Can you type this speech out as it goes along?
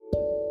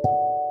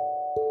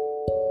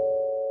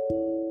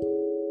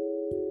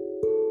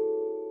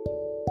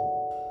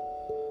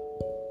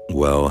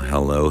Well,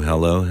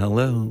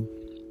 hello.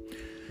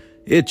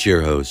 It's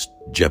your host,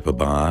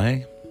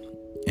 Jepabai,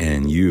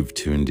 and you've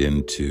tuned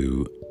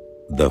into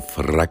The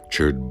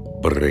Fractured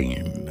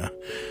Brain.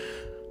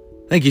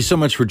 Thank you so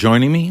much for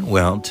joining me.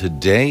 Well,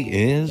 today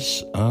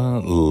is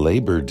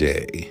Labor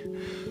Day.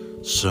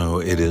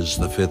 So it is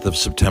the 5th of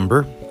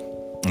September,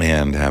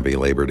 and happy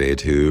Labor Day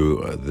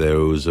to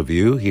those of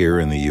you here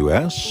in the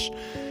U.S.,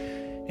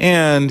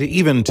 and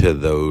even to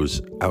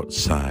those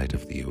outside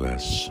of the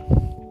U.S.,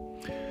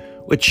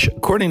 which,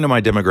 according to my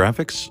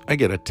demographics, I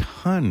get a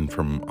ton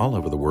from all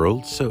over the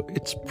world, so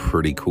it's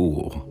pretty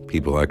cool.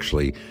 People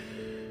actually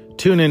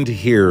tune in to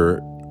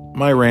hear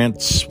my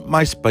rants,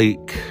 my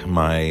spike,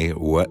 my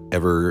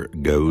whatever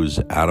goes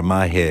out of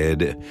my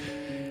head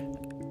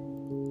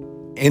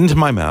into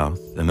my mouth,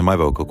 into my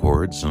vocal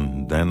cords,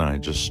 and then I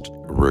just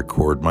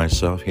record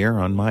myself here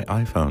on my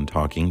iPhone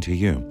talking to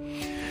you.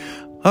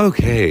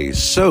 Okay,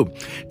 so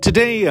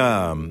today,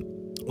 a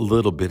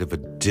little bit of a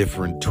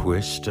different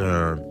twist.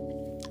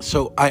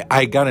 So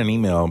I got an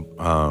email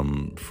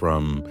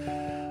from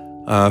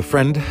a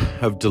friend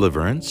of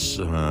Deliverance,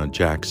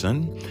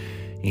 Jackson,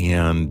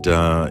 and,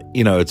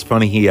 it's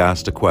funny, he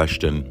asked a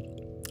question,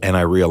 and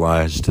I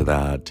realized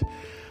that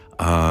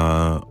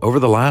over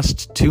the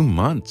last 2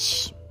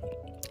 months,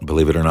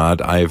 believe it or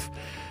not, I've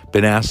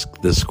been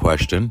asked this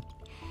question,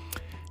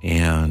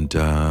 and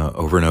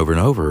over and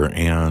over,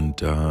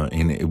 and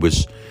it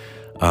was,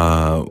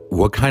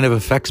 what kind of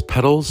effects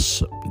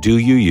pedals do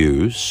you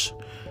use?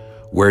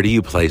 Where do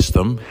you place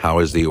them? How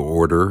is the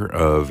order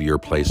of your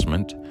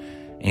placement?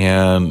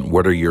 And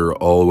what are your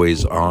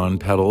always on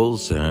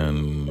pedals?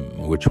 And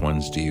which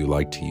ones do you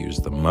like to use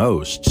the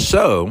most?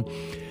 So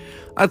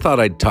I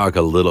thought I'd talk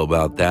a little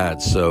about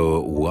that.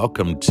 So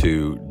welcome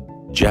to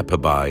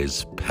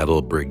Jepabai's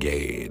Pedal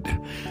Brigade.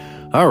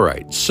 All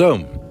right. So,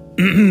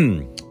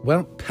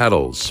 well,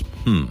 pedals.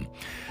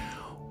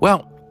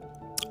 Well,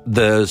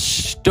 the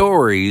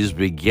stories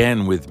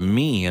began with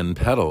me and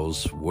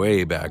pedals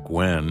way back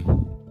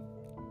when.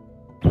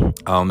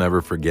 I'll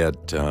never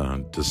forget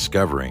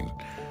discovering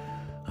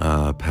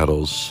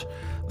pedals.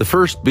 The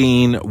first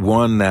being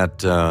one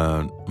that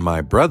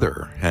my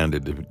brother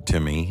handed to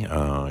me.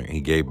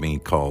 He gave me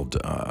called,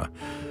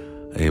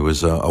 it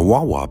was a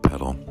wah-wah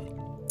pedal.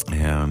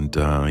 And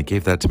he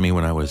gave that to me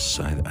when I was,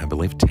 I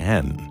believe,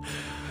 10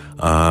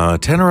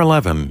 or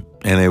 11.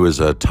 And it was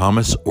a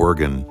Thomas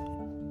Organ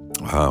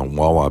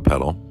wah-wah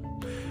pedal.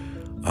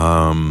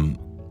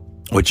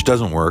 Which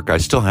doesn't work. I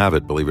still have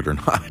it, believe it or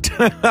not.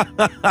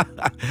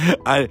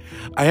 I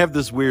have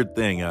this weird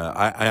thing.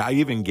 I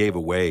even gave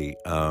away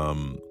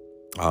for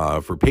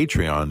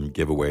Patreon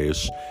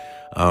giveaways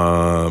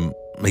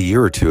a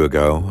year or two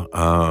ago.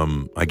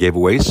 I gave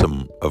away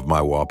some of my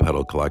wah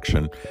pedal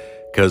collection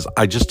because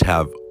I just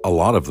have a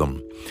lot of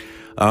them.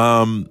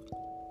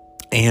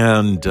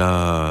 And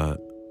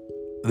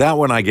that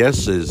one, I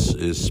guess,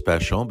 is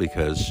special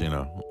because,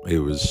 it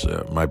was,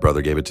 my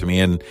brother gave it to me,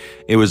 and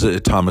it was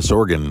a Thomas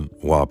Organ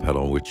wah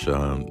pedal, which,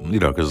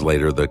 because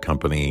later the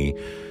company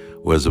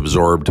was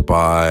absorbed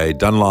by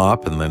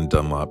Dunlop, and then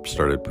Dunlop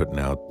started putting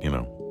out,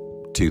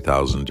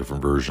 2,000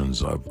 different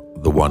versions of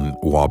the one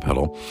wah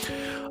pedal.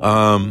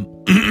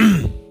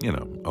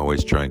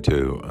 Always trying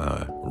to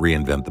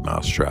reinvent the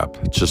mousetrap.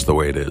 It's just the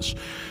way it is.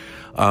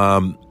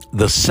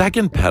 The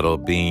second pedal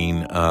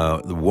being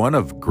one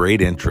of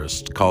great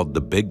interest called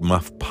the Big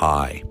Muff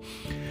Pie,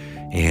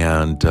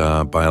 and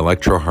by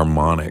Electro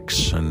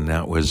Harmonics, and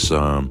that was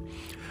I'll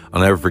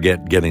never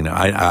forget getting.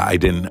 I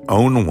didn't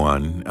own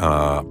one,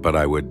 but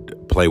I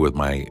would play with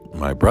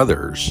my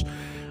brothers.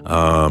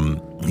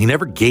 He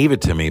never gave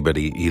it to me, but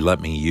he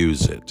let me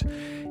use it,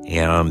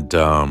 and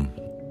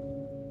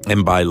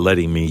by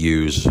letting me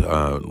use,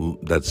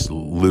 that's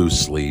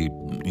loosely,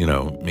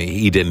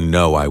 he didn't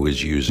know I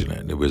was using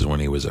it. It was when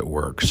he was at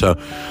work.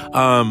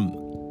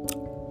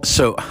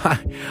 So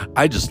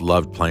I just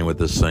loved playing with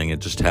this thing. It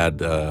just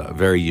had a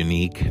very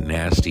unique,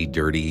 nasty,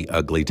 dirty,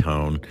 ugly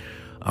tone,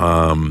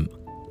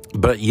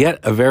 but yet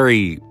a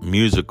very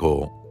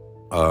musical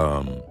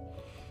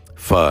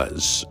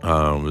fuzz.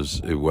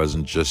 It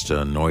wasn't just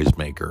a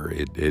noisemaker.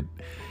 It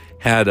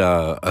had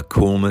a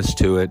coolness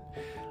to it.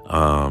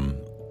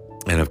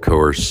 And of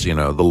course,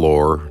 the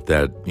lore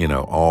that,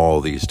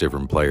 all these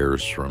different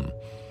players from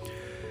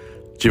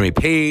Jimmy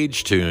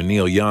Page to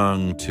Neil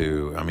Young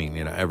to,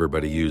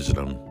 everybody used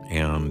them.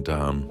 And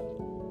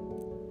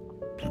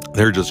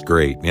they're just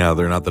great. Yeah,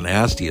 they're not the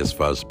nastiest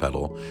fuzz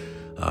pedal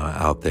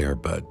out there,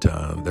 but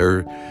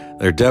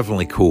they're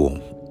definitely cool.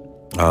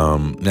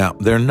 Now,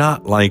 they're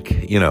not like,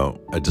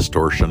 a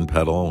distortion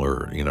pedal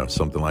or,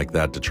 something like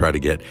that to try to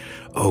get,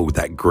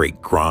 that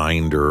great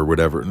grind or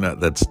whatever. No,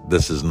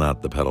 this is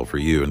not the pedal for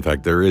you. In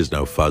fact, there is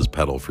no fuzz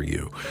pedal for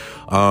you.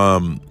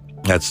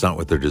 That's not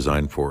what they're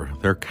designed for.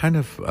 They're kind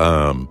of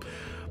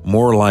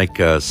more like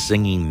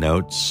singing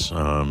notes,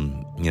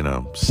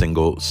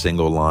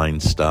 single line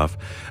stuff.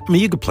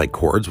 You could play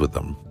chords with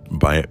them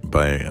by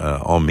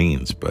all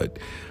means, but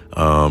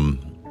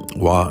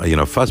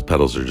fuzz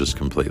pedals are just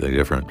completely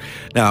different.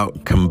 Now,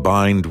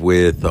 combined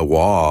with a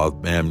wah,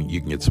 man, you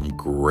can get some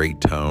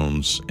great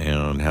tones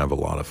and have a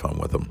lot of fun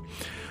with them.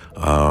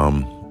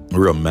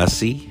 Real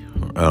messy,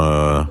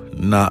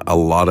 not a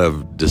lot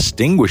of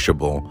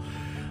distinguishable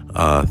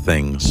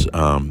things,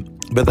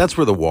 but that's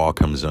where the wah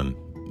comes in,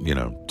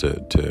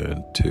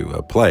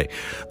 to play.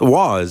 The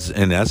wah is,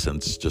 in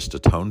essence, just a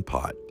tone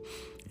pot,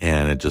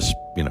 and it just,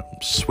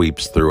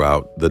 sweeps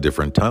throughout the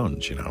different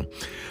tones,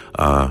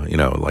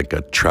 like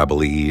a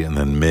trebly and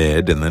then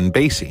mid and then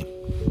bassy.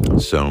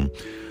 So,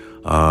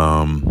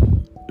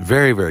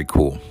 very, very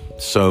cool.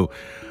 So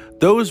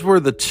those were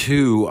the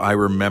two I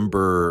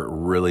remember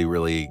really,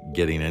 really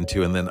getting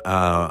into. And then,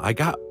 I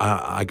got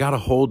a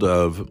hold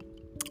of,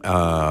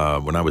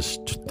 when I was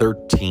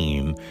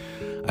 13,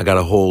 I got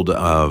a hold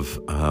of,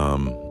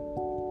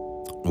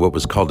 what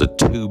was called a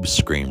tube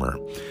screamer.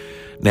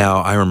 Now,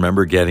 I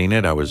remember getting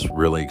it. I was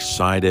really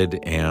excited,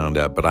 and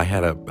but I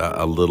had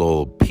a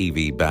little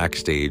PV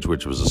backstage,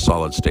 which was a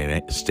solid state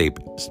learn to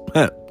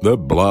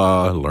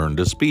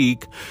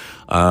speak.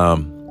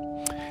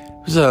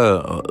 It was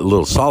a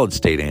little solid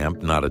state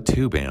amp, not a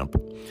tube amp.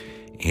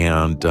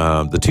 And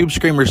the tube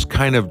screamer's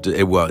kind of,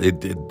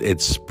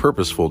 it's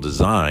purposeful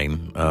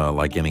design,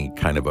 like any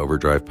kind of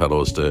overdrive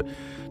pedal, is to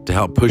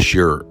help push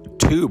your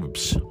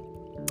tubes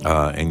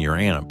in your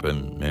amp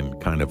and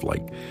kind of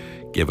like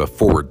give a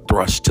forward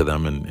thrust to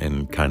them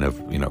and kind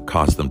of,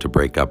 cause them to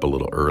break up a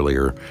little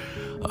earlier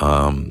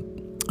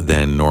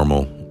than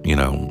normal,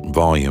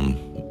 volume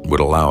would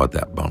allow at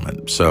that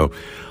moment. So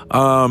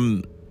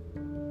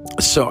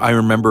I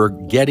remember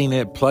getting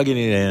it, plugging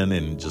it in,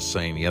 and just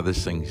saying, yeah,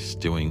 this thing's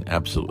doing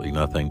absolutely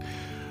nothing.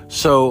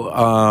 So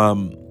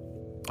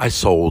I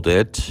sold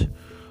it,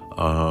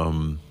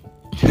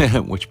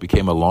 which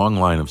became a long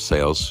line of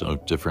sales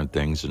of different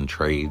things and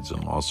trades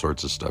and all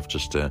sorts of stuff,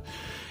 just to,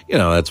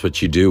 that's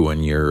what you do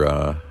when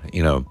you're,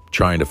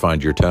 trying to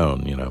find your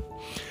tone,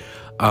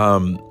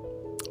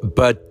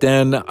 But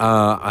then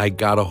I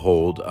got a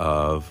hold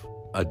of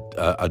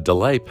a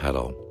delay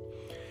pedal.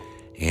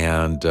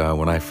 And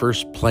when I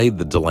first played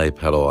the delay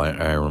pedal,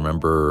 I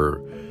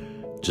remember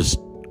just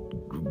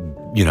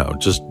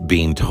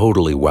being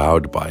totally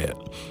wowed by it.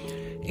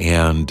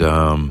 And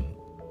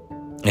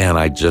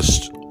I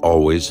just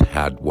always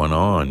had one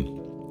on.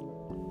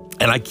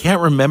 And I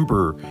can't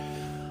remember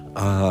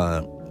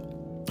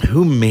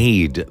who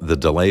made the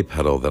delay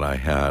pedal that I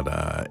had.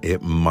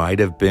 It might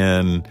have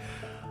been,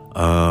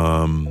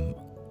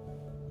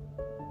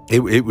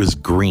 it was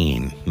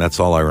green. That's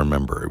all I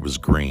remember. It was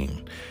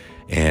green.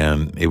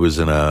 And it was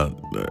in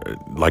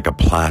like a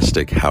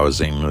plastic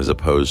housing as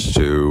opposed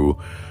to,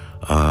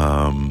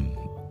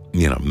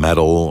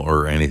 metal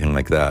or anything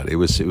like that. It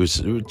was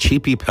a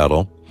cheapy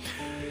pedal.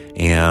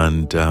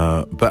 And,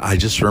 but I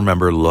just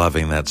remember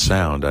loving that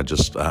sound. I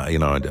just,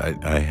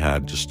 I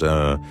had just,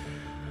 I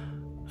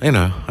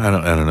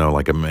don't know,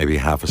 like maybe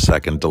half a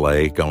second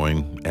delay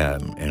going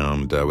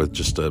and with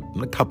just a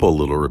couple of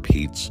little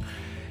repeats.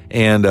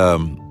 And,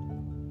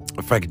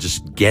 if I could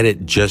just get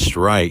it just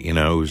right, it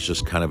was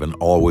just kind of an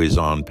always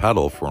on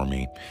pedal for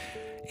me.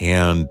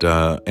 And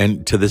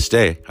to this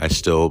day, I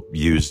still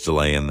use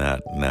delay in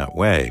that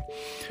way.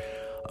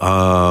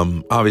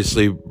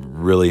 Obviously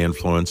really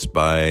influenced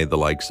by the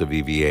likes of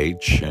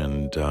EVH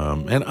and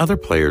other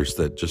players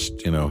that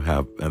just,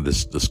 have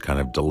this kind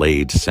of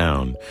delayed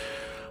sound.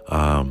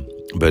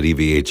 But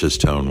EVH's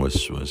tone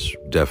was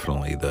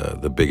definitely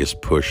the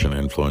biggest push and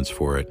influence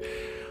for it.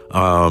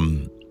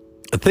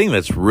 A thing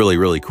that's really,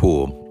 really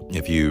cool,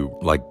 if you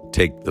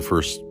take the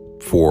first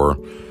 4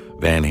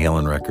 Van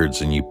Halen records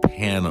and you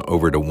pan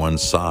over to one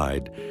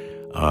side,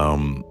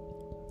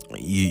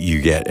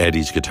 you get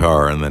Eddie's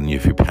guitar, and then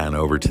if you pan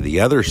over to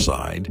the other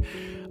side,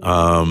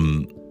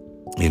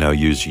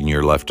 using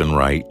your left and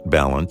right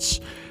balance,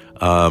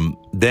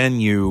 then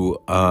you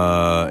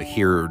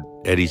hear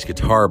Eddie's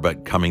guitar,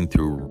 but coming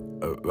through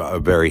a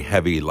very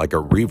heavy, like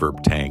a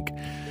reverb tank,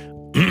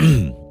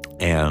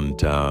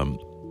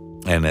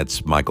 and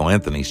it's Michael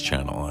Anthony's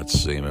channel.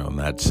 It's, and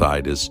that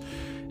side is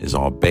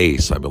all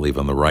bass, I believe,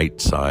 on the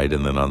right side,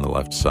 and then on the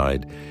left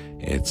side,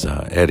 it's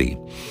Eddie.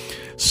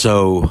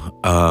 So,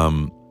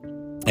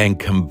 and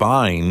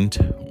combined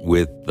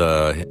with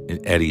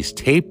Eddie's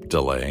tape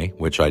delay,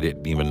 which I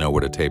didn't even know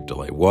what a tape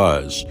delay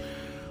was,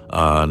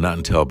 not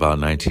until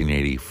about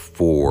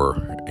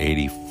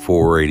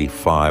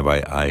 1985,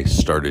 I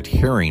started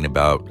hearing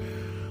about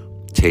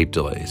tape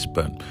delays,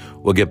 but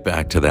we'll get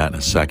back to that in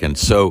a second.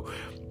 So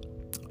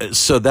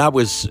that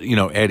was,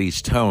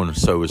 Eddie's tone.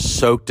 So it was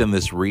soaked in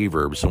this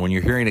reverb. So when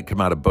you're hearing it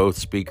come out of both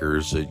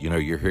speakers,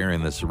 you're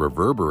hearing this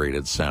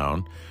reverberated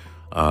sound,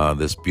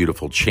 this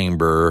beautiful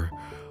chamber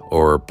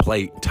or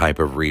plate type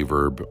of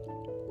reverb,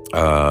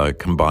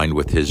 combined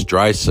with his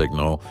dry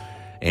signal.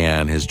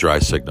 And his dry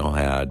signal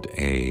had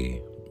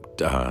a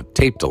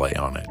tape delay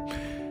on it.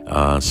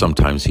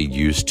 Sometimes he'd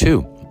use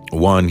 2.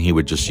 One he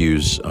would just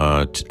use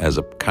as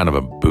a kind of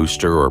a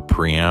booster or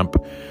preamp,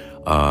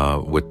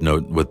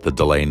 with the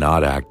delay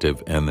not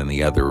active, and then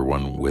the other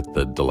one with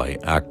the delay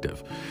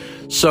active.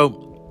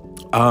 So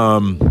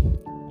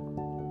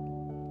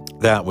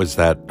that was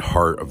that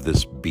heart of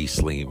this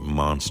beastly,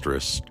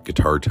 monstrous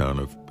guitar tone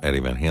of Eddie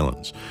Van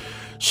Halen's.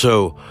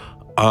 So,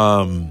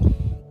 I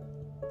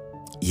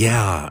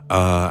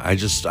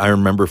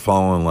remember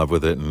falling in love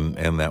with it,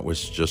 and that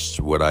was just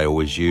what I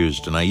always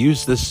used. And I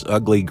used this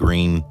ugly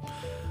green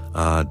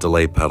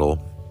delay pedal,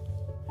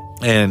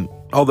 and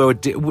although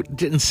it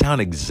didn't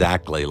sound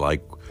exactly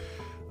like,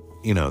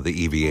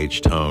 the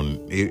EVH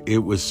tone,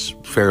 it was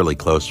fairly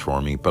close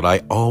for me, but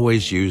I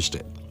always used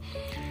it.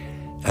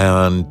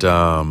 And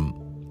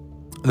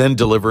then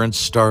Deliverance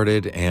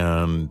started,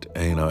 and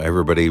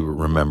everybody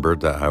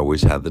remembered that I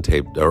always had the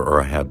tape,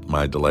 or I had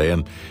my delay,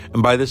 and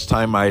by this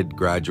time I had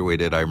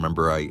graduated. I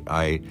remember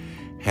I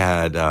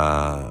had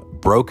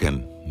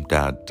broken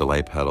that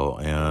delay pedal,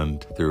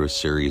 and through a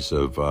series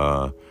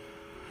of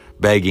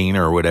begging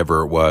or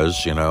whatever it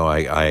was,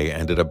 I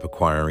ended up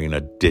acquiring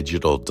a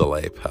digital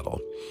delay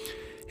pedal.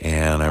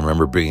 And I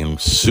remember being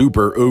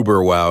super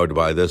uber wowed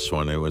by this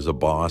one. It was a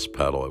Boss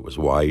pedal. It was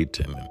white,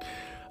 and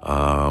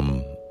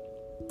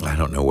I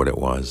don't know what it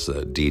was,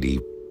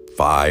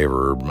 DD5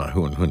 or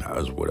who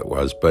knows what it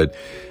was, but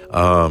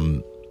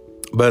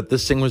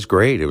this thing was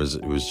great. It was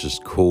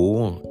just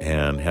cool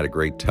and had a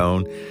great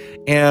tone.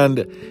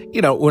 And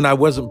when I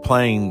wasn't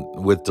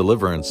playing with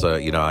Deliverance,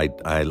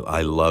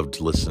 I loved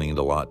listening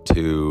a lot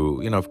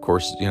to of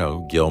course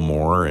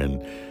Gilmour,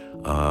 and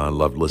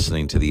loved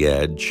listening to The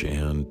Edge,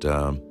 and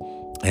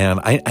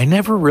I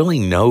never really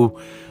know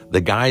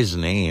the guy's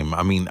name.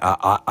 I mean,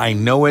 I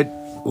know it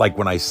like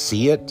when I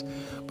see it,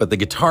 but the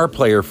guitar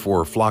player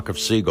for Flock of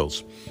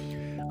Seagulls,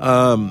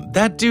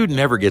 that dude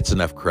never gets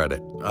enough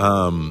credit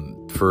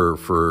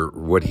for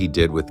what he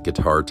did with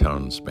guitar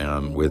tones,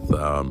 man, with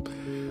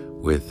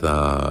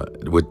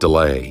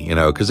delay,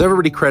 because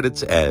everybody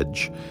credits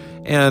Edge,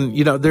 and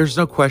there's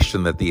no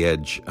question that the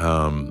Edge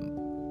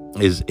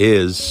is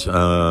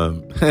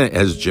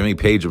as Jimmy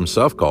Page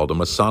himself called him,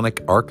 a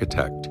sonic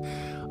architect.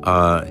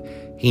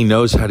 He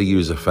knows how to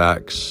use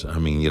effects. I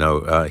mean,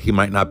 he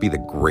might not be the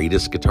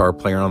greatest guitar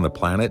player on the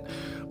planet,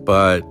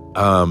 but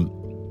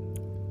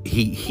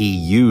he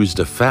used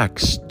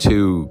effects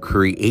to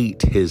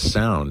create his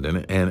sound,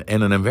 and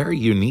in a very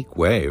unique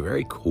way, a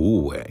very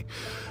cool way.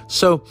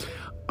 So,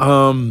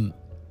 and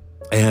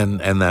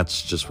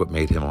that's just what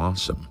made him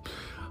awesome,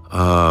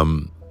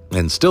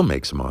 and still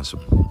makes him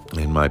awesome,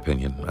 in my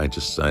opinion. I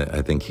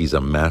think he's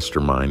a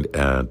mastermind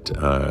at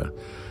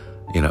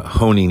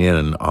honing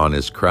in on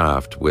his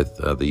craft with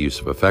the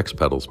use of effects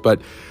pedals.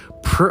 But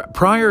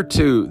prior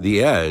to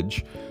The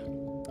Edge,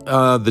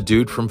 the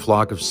dude from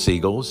Flock of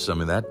Seagulls, I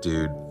mean, that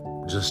dude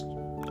just,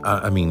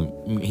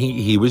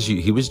 he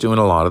was doing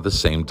a lot of the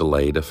same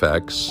delayed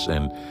effects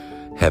and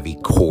heavy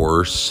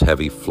coarse,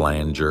 heavy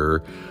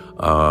flanger.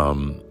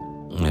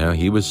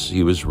 He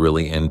was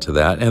really into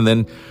that. And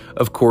then,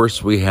 of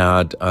course, we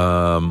had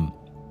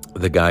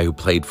the guy who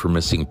played for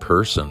Missing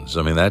Persons.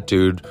 I mean, that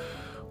dude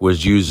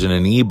was using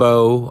an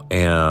EBO,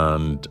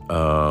 and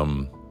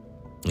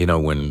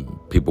when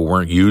people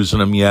weren't using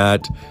them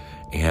yet,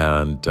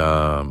 and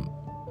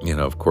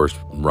of course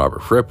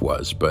Robert Fripp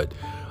was, but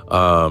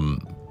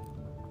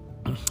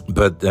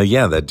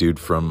that dude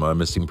from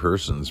Missing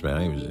Persons,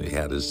 man, he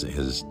had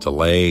his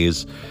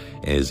delays,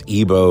 his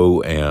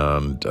EBO,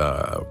 and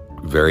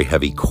very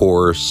heavy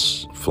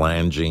coarse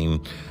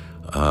flanging.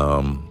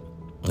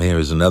 He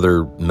was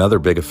another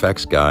big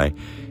effects guy.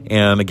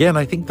 And again,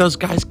 I think those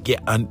guys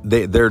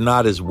they're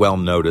not as well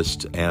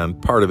noticed,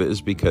 and part of it is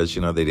because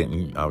they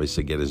didn't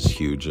obviously get as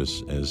huge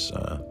as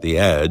The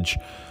Edge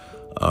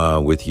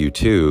with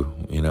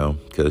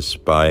U2, because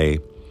by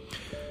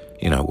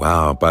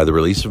the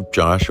release of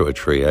Joshua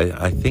Tree,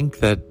 I think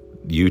that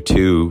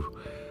U2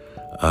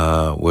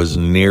 was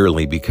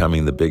nearly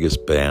becoming the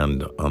biggest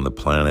band on the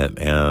planet,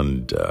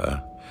 and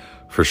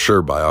for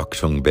sure by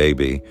Achtung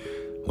Baby,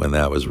 when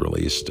that was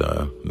released,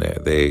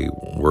 they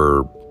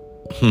were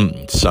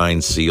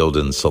signed, sealed,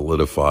 and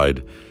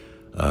solidified,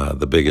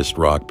 the biggest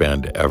rock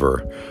band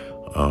ever,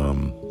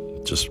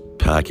 just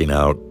packing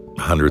out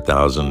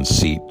 100,000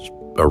 seat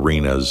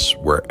arenas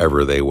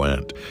wherever they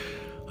went.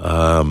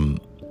 And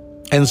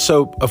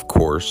so, of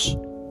course,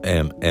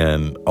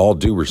 and all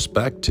due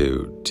respect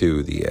to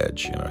The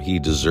Edge, he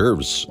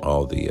deserves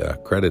all the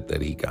credit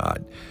that he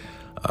got,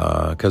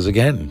 because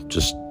again,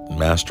 just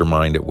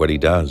mastermind at what he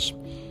does,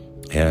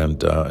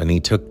 and he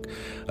took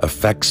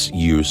effects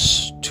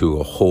use to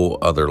a whole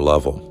other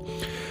level.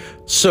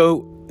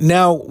 So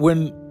now,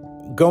 when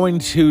going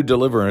to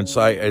Deliverance,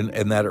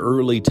 and that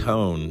early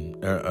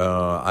tone,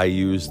 I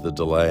used the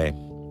delay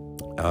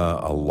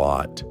a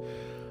lot.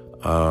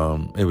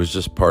 It was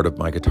just part of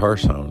my guitar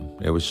sound.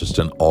 It was just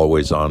an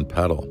always-on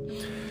pedal.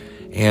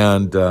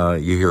 And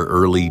you hear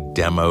early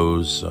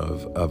demos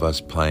of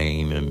us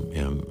playing,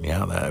 and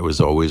that was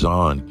always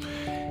on.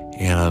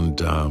 And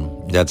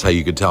that's how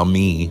you could tell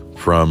me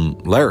from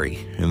Larry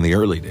in the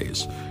early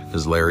days,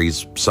 because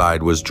Larry's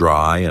side was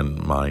dry and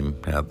mine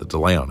had the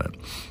delay on it.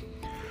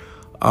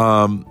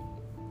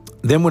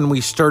 Then when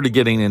we started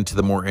getting into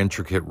the more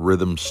intricate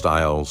rhythm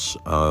styles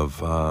of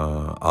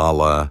a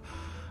la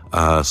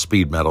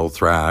speed metal,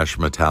 thrash,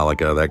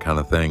 Metallica, that kind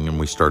of thing. And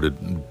we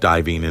started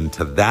diving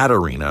into that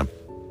arena.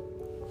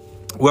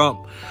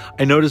 Well,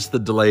 I noticed the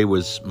delay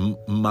was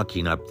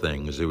mucking up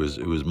things. It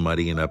was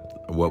muddying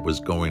up what was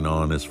going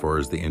on as far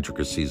as the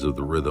intricacies of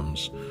the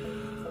rhythms.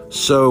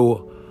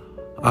 So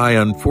I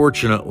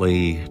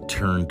unfortunately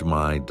turned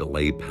my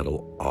delay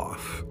pedal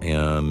off,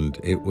 and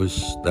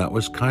that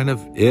was kind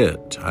of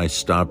it. I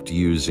stopped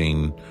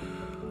using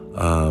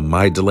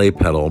my delay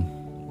pedal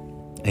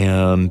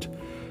and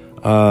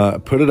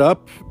put it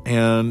up,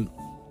 and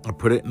I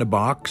put it in a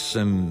box,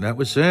 and that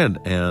was it.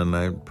 And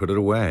I put it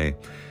away.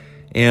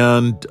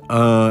 And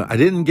I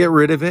didn't get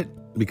rid of it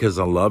because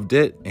I loved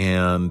it,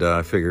 and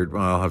I figured,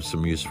 well, I'll have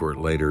some use for it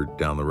later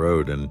down the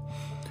road. And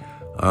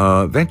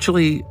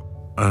eventually,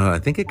 I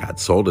think it got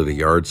sold at a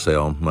yard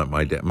sale.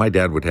 My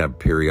dad would have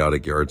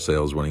periodic yard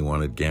sales when he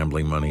wanted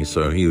gambling money,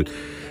 so he would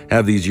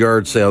have these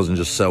yard sales and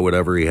just sell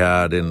whatever he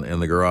had in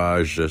the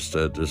garage, just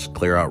to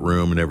clear out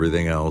room and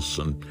everything else.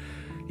 And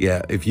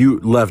yeah, if you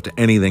left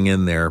anything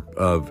in there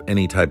of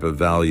any type of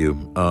value,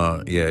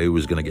 it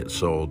was going to get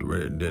sold.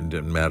 It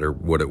didn't matter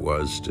what it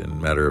was.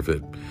 Didn't matter if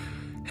it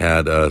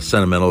had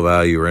sentimental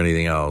value or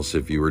anything else.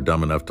 If you were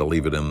dumb enough to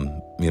leave it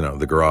in,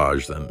 the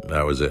garage, then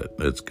that was it.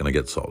 It's going to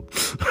get sold.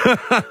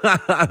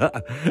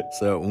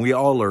 So we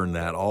all learned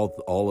that.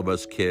 All of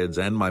us kids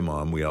and my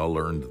mom, we all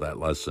learned that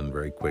lesson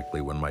very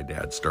quickly when my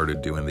dad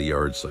started doing the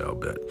yard sale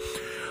bit.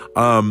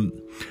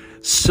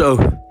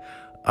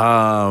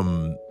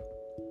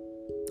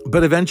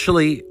 But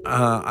eventually,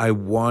 I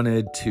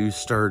wanted to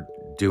start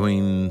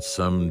doing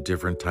some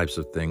different types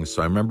of things.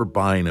 So I remember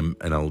buying an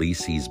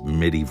Alesis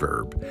MIDI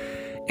Verb.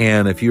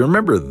 And if you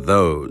remember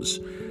those,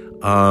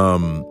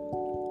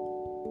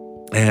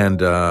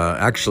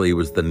 actually it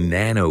was the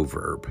Nano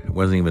Verb. It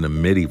wasn't even a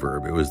MIDI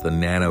Verb. It was the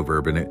Nano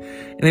Verb. And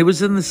it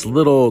was in this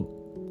little,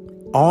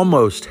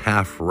 almost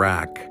half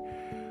rack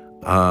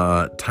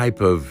type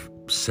of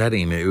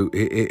setting.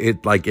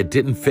 It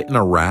didn't fit in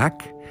a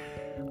rack.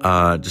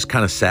 Just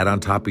kind of sat on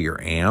top of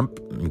your amp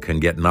and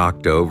can get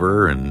knocked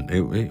over, and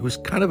it was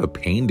kind of a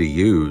pain to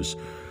use,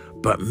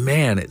 but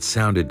man, it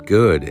sounded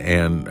good.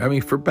 And I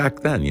mean, for back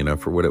then,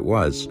 for what it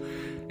was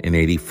in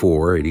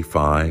 84,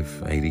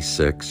 85,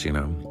 86,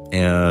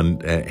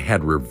 and it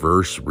had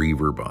reverse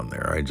reverb on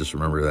there. I just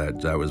remember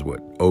that was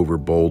what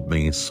overbowled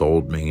me,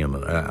 sold me, and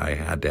I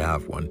had to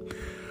have one.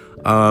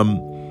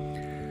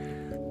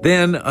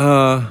 Then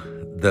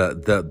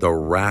the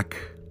rack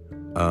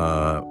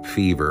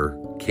fever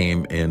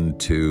came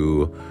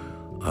into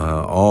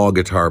all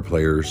guitar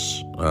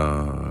players'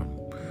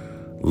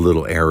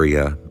 little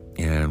area,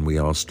 and we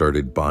all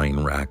started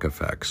buying rack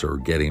effects or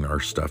getting our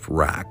stuff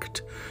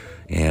racked.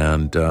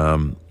 And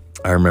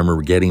I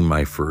remember getting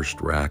my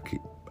first rack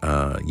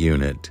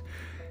unit,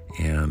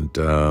 and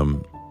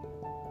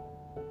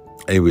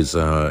it was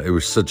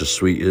such a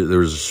sweet. There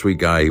was a sweet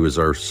guy. He was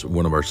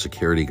one of our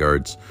security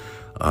guards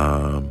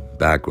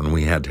back when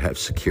we had to have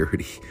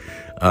security.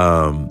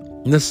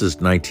 This is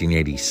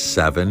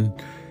 1987,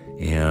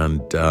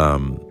 and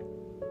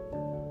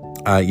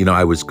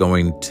I was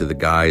going to the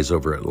guys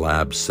over at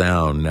Lab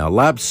Sound. Now,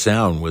 Lab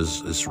Sound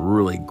was this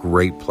really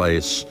great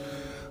place.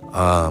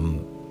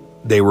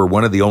 They were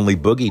one of the only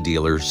boogie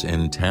dealers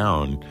in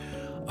town,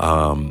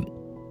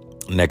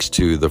 next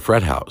to the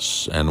Fred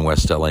House and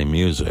West LA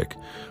Music.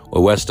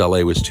 Well, West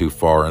LA was too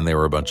far, and they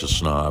were a bunch of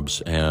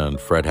snobs, and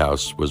Fred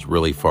House was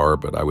really far,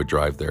 but I would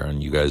drive there,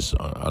 and you guys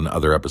on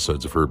other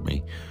episodes have heard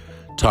me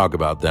talk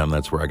about them.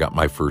 That's where I got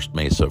my first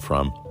Mesa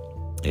from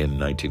in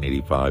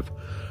 1985.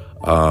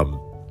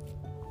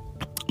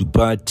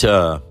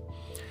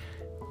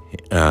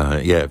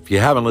 If you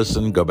haven't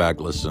listened, go back,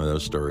 listen to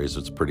those stories.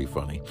 It's pretty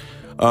funny.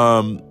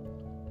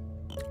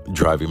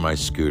 Driving my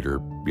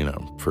scooter,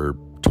 for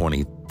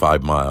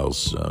 25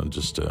 miles,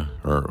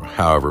 or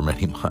however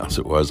many miles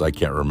it was, I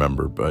can't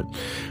remember. But,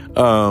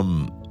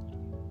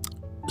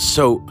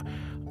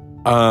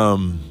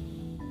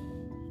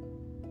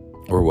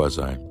 where was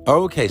I?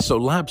 Oh, okay, so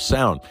Lab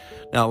Sound.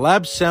 Now,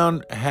 Lab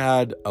Sound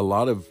had a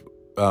lot of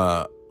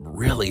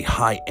really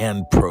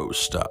high-end pro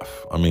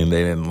stuff. I mean,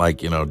 they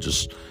didn't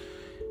just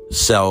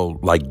sell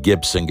like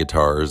Gibson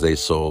guitars. They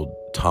sold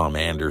Tom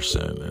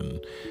Anderson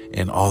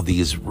and all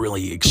these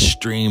really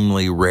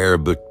extremely rare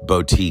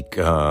boutique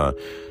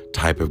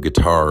type of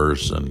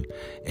guitars and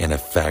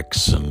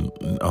effects and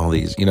all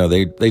these.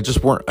 They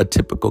just weren't a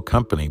typical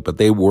company, but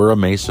they were a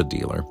Mesa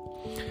dealer.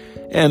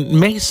 And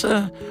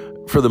Mesa,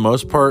 for the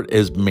most part,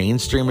 as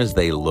mainstream as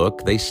they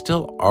look, they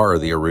still are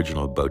the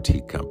original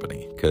boutique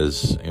company,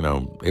 because,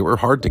 they were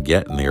hard to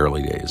get in the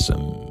early days,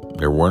 and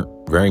there weren't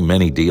very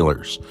many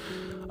dealers.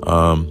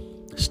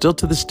 Still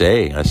to this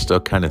day, I still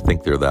kind of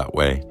think they're that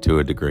way to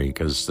a degree,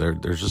 because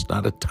there's just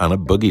not a ton of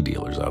boogie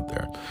dealers out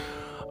there.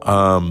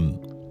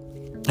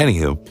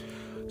 Anywho,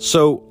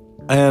 so,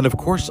 and of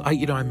course, I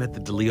met the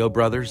DeLeo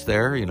brothers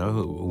there,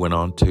 who went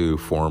on to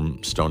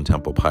form Stone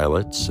Temple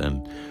Pilots,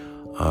 and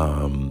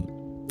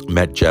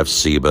met Jeff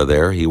Seba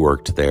there. He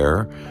worked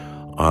there.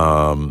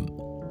 But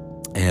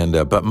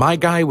my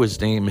guy was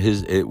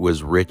it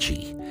was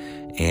Richie.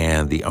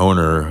 and the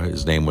owner,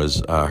 his name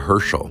was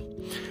Herschel.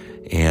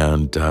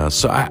 And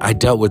so I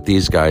dealt with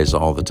these guys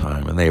all the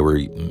time, and they were,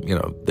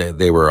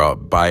 they were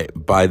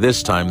by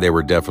this time they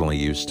were definitely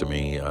used to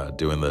me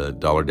doing the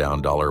 $1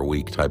 down, $1 a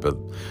week type of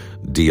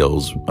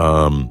deals,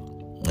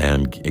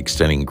 and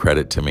extending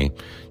credit to me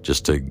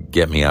just to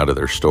get me out of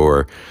their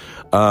store.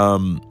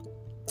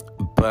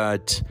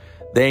 But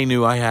they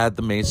knew I had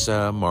the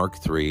Mesa Mark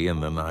III,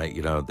 and then I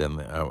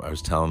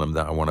was telling them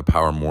that I want to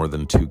power more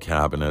than 2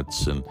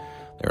 cabinets, and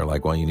they were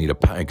like, well, you need an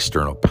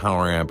external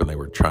power amp, and they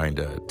were trying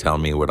to tell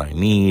me what I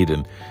need,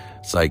 and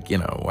it's like,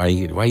 why are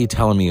you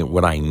telling me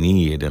what I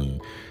need, and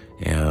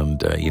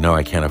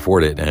I can't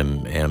afford it,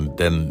 and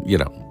then,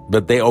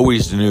 but they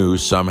always knew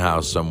somehow,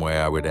 some way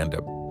I would end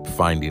up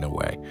finding a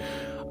way.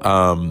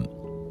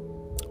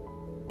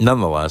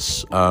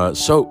 Nonetheless,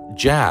 so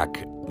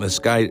Jack, this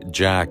guy,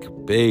 Jack,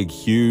 big,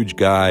 huge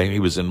guy, he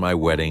was in my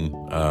wedding,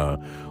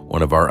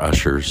 one of our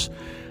ushers,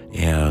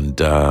 and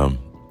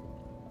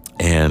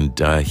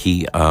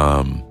he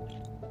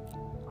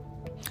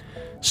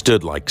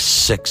stood like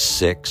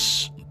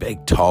 6'6",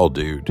 big, tall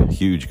dude,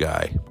 huge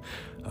guy,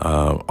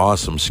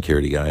 awesome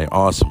security guy,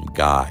 awesome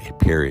guy,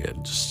 period,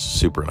 just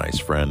super nice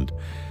friend.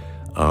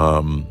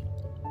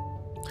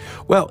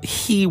 Well,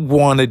 he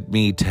wanted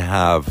me to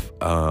have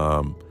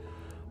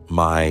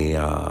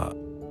my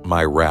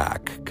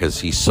rack, because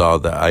he saw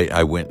that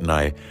I went and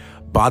I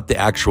bought the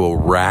actual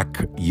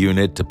rack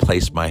unit to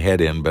place my head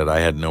in, but I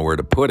had nowhere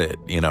to put it.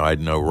 I had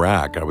no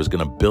rack. I was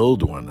going to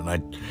build one, and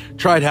I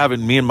tried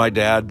having me and my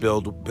dad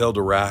build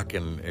a rack,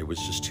 and it was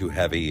just too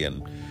heavy,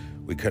 and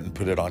we couldn't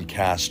put it on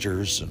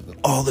casters and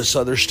all this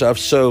other stuff.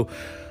 So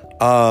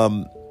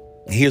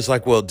he was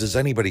like, well, does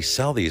anybody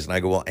sell these? And I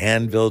go, well,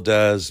 Anvil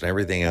does and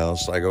everything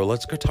else. I go,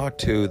 let's go talk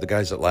to the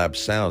guys at Lab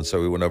Sound. So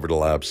we went over to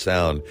Lab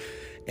Sound,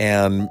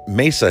 and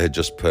Mesa had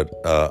just put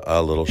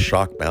a little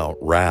shock mount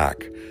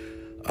rack,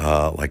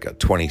 like a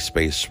 20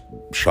 space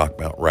shock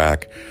mount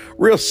rack,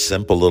 real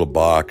simple little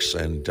box.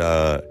 And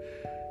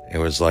it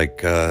was like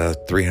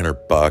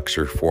 $300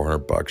 or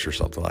 $400 or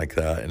something like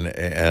that.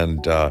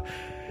 And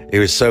it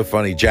was so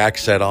funny. Jack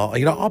said,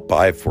 I'll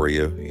buy it for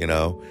you,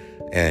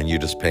 and you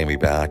just pay me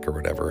back or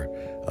whatever,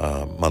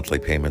 monthly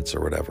payments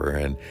or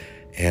whatever.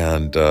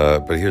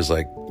 But he was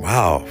like,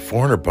 wow,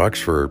 $400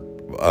 for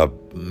a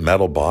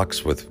metal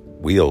box with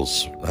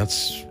wheels.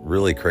 That's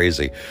really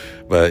crazy.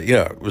 But,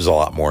 it was a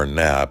lot more than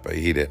that, but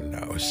he didn't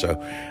know. So,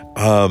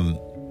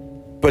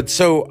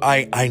 so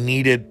I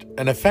needed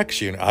an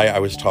effects unit. I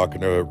was talking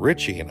to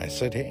Richie, and I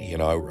said, hey,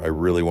 I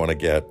really want to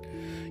get,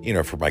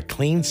 for my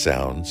clean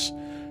sounds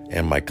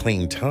and my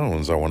clean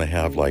tones, I want to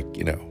have like,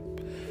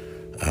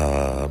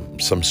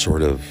 some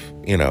sort of,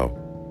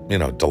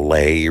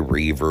 delay,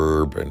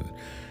 reverb, and,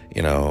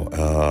 and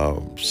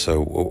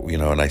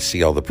I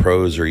see all the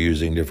pros are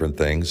using different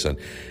things, and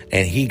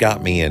he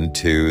got me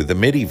into the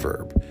MIDI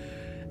verb,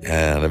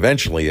 and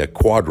eventually a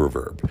quad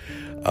reverb,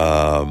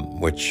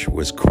 which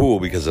was cool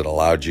because it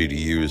allowed you to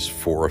use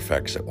 4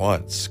 effects at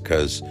once,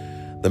 because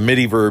the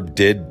MIDI verb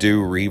did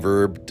do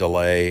reverb,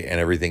 delay, and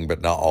everything,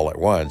 but not all at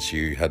once.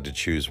 You had to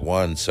choose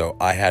one. So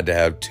I had to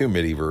have 2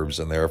 MIDI verbs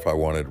in there if I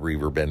wanted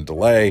reverb and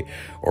delay,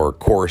 or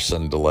chorus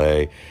and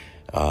delay,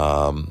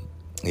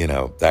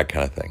 that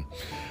kind of thing.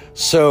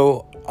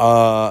 So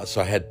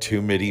I had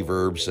 2 MIDI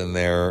verbs in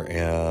there.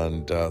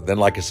 And then,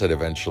 like I said,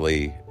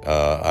 eventually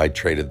I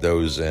traded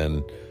those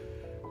in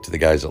to the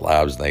guys at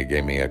Labs, and they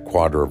gave me a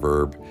quad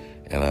reverb,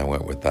 and I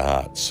went with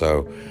that.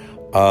 So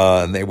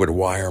and they would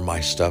wire my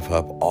stuff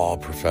up all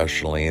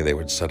professionally. They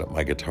would set up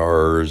my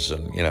guitars,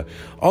 and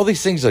all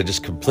these things. I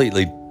just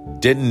completely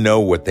didn't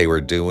know what they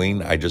were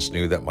doing. I just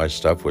knew that my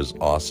stuff was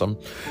awesome,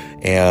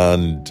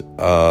 and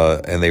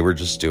they were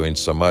just doing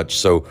so much.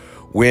 So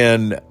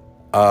when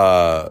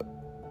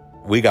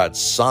we got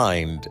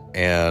signed,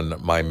 and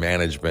my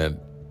management,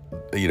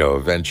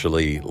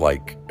 eventually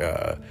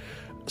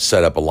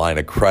set up a line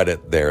of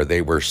credit there,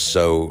 they were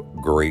so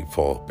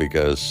grateful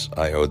because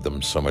I owed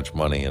them so much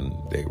money, and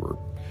they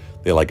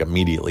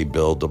immediately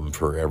billed them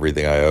for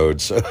everything I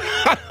owed.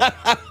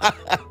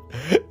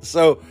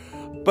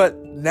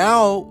 But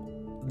now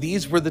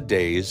these were the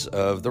days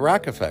of the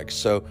rack effects.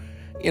 So,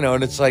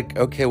 and it's like,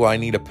 okay, well, I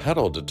need a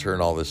pedal to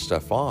turn all this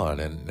stuff on.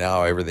 And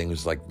now everything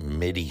was like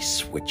MIDI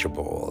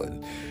switchable.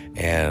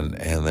 And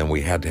then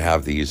we had to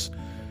have these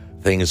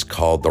things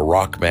called the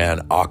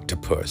Rockman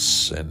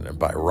Octopus, and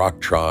by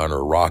Rocktron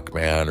or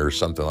Rockman or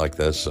something like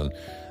this, and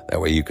that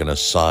way you can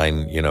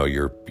assign,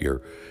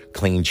 your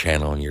clean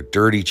channel and your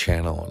dirty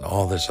channel and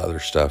all this other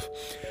stuff,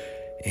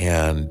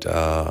 and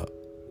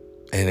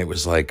it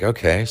was like,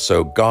 okay,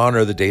 so gone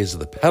are the days of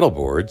the pedal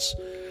boards,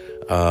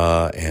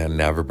 and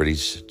now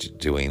everybody's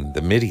doing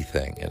the MIDI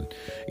thing, and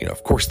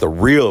of course the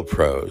real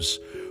pros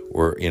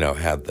were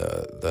had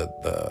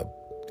the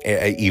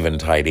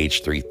Eventide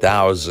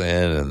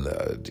H3000 and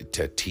the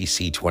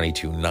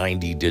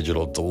TC2290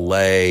 digital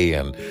delay,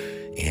 and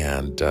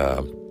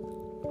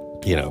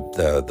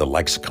the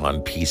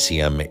Lexicon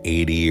PCM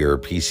 80 or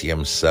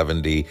PCM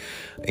 70,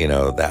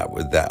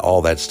 that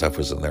all that stuff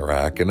was in the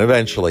rack. And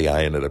eventually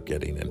I ended up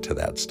getting into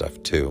that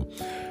stuff too.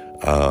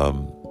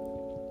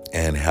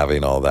 And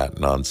having all that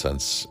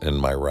nonsense in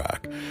my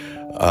rack.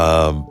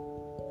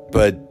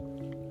 But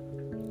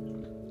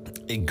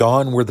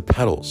gone were the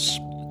pedals.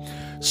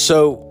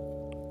 So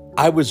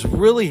I was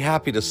really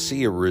happy to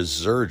see a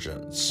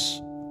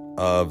resurgence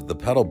of the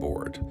pedal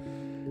board.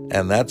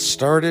 And that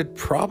started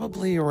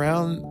probably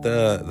around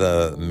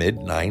the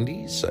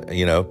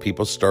mid-90s.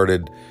 People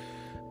started,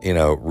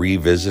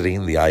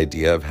 revisiting the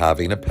idea of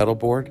having a pedal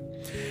board.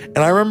 And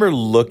I remember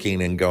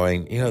looking and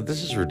going,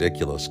 this is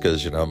ridiculous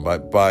because,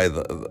 by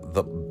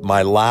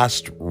my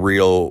last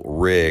real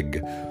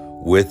rig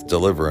with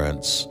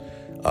Deliverance,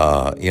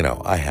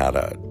 I had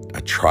a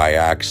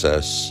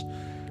tri-axis,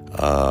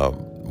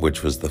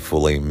 which was the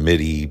fully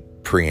MIDI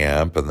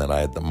preamp, and then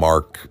I had the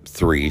Mark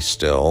III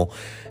still,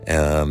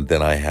 and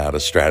then I had a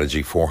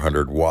Strategy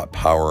 400-watt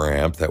power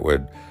amp that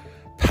would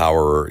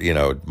power,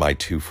 my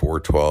two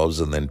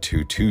 412s and then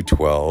two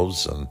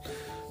 212s, and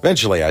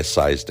eventually I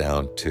sized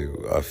down to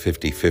a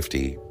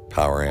 50-50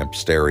 power amp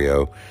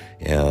stereo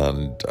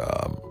and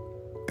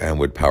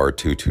would power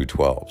two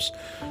 212s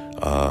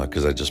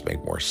because that just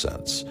made more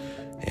sense.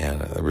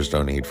 And there was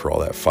no need for all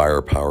that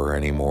firepower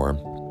anymore.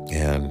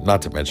 And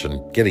not to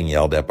mention getting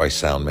yelled at by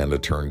sound men to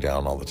turn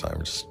down all the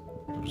time. It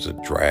was a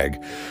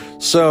drag.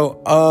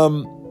 So,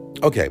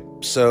 okay.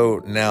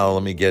 So now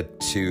let me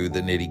get to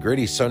the nitty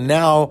gritty. So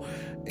now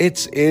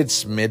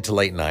it's mid to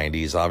late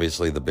 90s.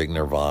 Obviously the big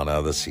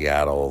Nirvana, the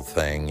Seattle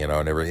thing,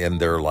 and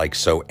they're like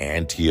so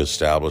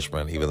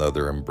anti-establishment, even though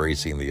they're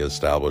embracing the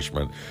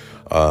establishment,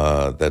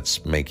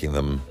 that's making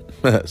them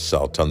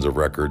sell tons of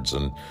records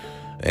and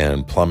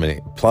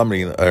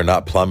plummeting, or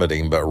not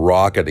plummeting, but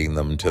rocketing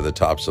them to the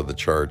tops of the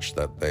charts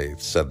that they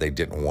said they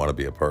didn't want to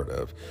be a part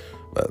of.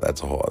 But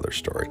that's a whole other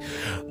story.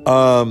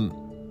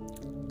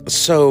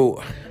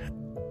 So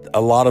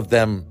a lot of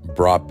them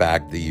brought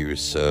back the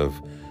use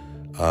of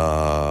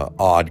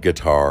odd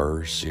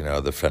guitars,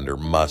 the Fender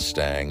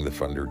Mustang, the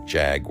Fender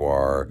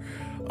Jaguar,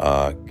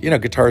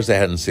 guitars that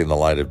hadn't seen the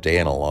light of day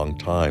in a long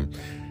time.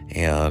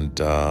 And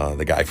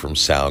the guy from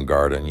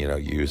Soundgarden,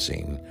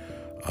 using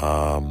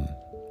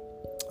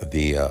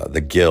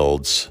the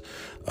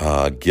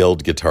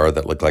Guild guitar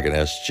that looked like an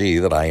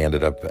SG that I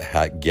ended up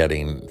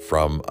getting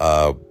from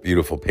a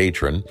beautiful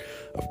patron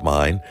of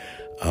mine.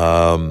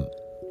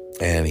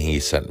 And he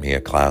sent me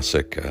a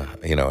classic,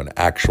 an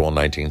actual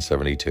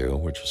 1972,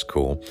 which was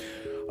cool.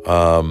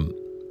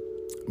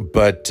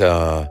 But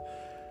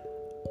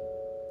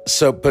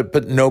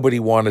nobody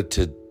wanted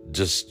to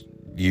just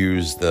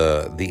use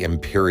the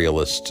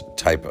imperialist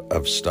type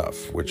of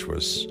stuff, which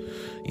was,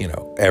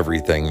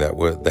 everything that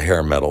the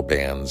hair metal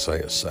bands,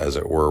 as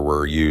it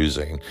were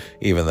using,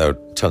 even though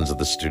tons of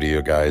the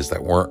studio guys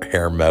that weren't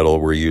hair metal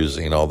were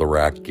using all the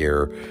rack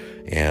gear,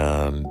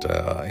 and,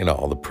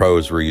 all the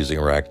pros were using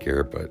rack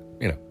gear, but,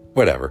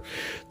 whatever.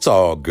 It's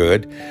all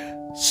good.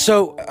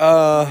 So,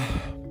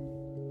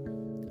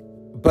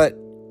 but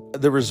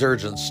the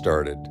resurgence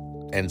started,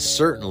 and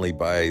certainly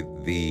by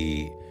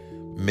the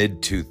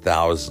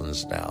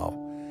mid-2000s now,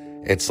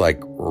 it's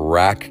like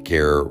rack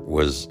gear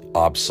was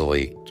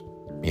obsolete.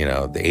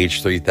 The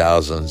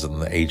H3000s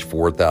and the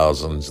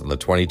H4000s and the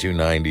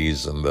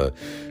 2290s and the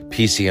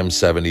PCM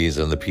 70s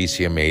and the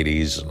PCM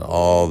 80s and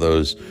all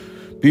those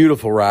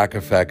beautiful rack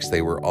effects,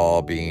 they were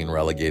all being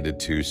relegated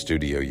to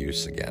studio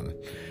use again.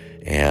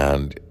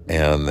 And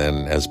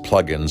then as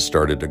plugins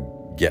started to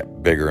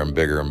get bigger and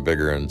bigger and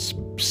bigger and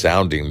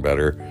sounding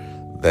better,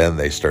 then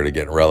they started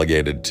getting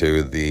relegated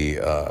to the,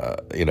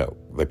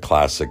 the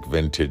classic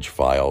vintage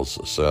files.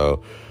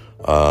 So,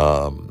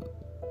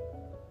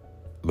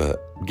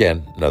 but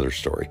again, another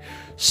story.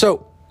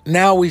 So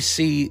now we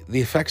see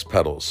the effects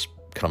pedals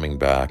coming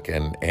back.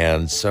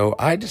 And so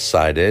I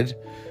decided,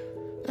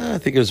 I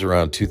think it was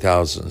around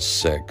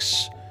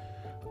 2006,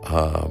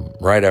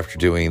 right after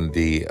doing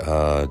the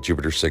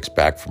Jupiter 6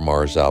 Back from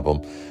Mars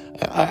album,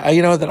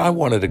 that I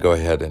wanted to go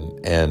ahead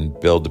and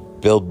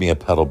build me a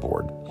pedal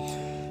board.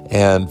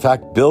 And in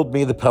fact, build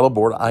me the pedal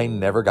board I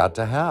never got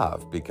to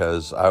have,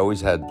 because I always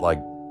had like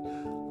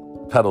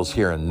pedals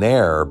here and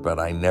there, but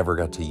I never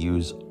got to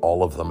use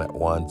all of them at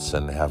once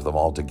and have them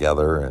all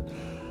together.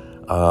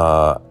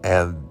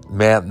 And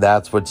man,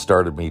 that's what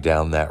started me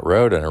down that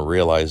road. And I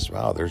realized,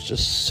 wow, there's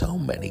just so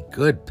many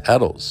good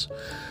pedals.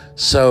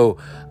 So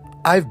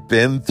I've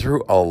been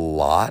through a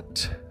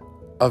lot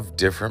of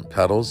different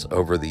pedals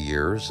over the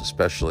years,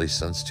 especially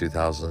since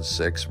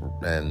 2006,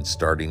 and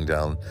starting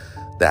down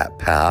that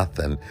path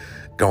and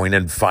going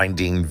and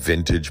finding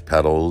vintage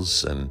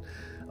pedals and,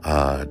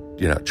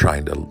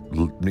 trying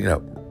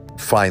to,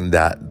 find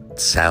that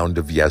sound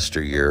of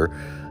yesteryear.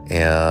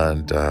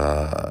 And,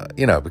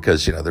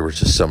 because, there was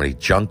just so many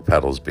junk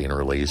pedals being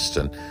released,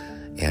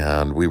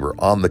 and we were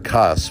on the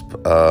cusp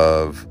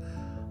of,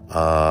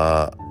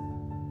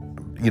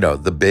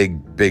 the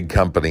big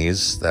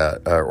companies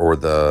that, or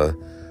the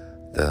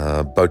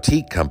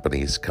boutique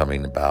companies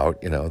coming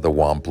about, the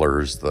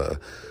Wamplers, the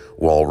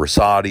walrus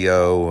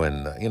audio,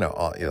 and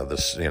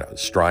this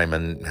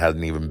Strymon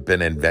hadn't even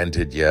been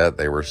invented yet.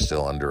 They were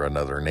still under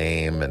another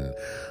name, and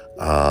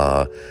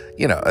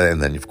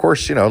and then of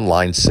course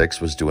Line 6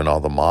 was doing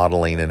all the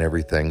modeling and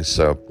everything.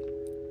 So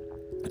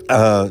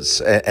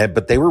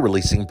but they were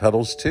releasing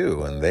pedals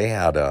too, and they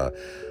had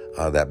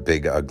that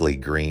big ugly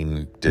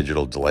green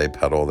digital delay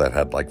pedal that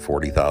had like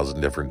 40,000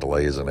 different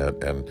delays in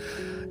it, and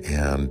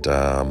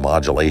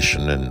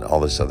modulation and all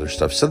this other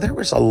stuff. So there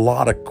was a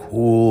lot of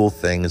cool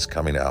things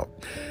coming out.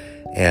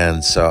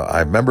 And so I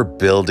remember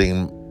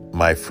building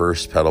my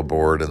first pedal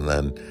board, and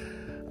then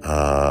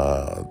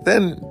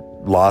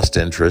lost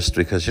interest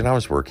because, I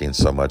was working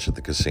so much at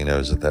the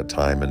casinos at that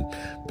time and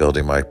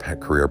building my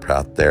career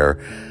path there.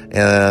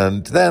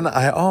 And then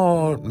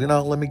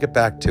let me get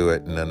back to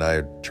it. And then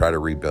I try to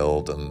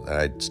rebuild, and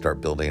I'd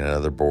start building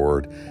another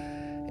board,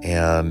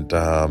 and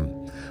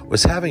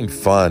was having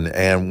fun.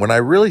 And when I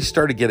really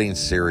started getting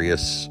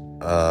serious,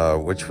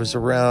 which was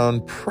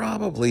around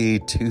probably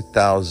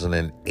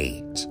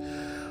 2008,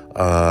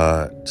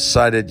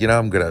 decided,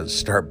 I'm going to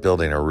start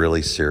building a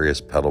really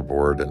serious pedal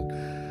board,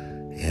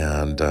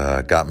 and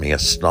got me a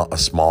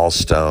small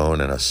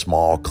Stone and a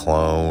small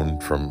Clone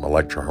from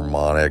Electro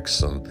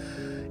Harmonics, and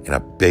a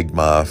big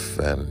muff,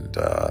 and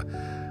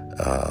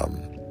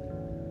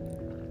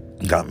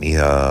got me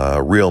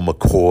a real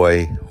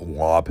McCoy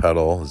wah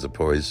pedal as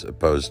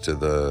opposed to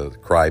the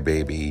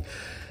Crybaby,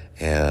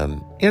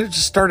 and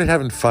just started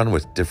having fun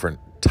with different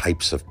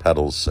types of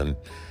pedals, and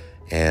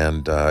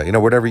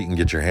whatever you can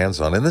get your hands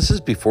on. And this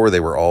is before they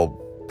were all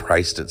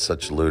priced at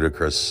such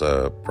ludicrous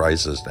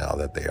prices now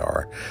that they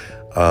are.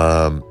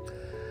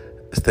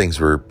 Things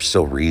were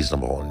still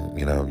reasonable, and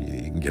you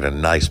can get a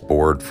nice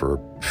board for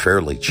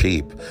fairly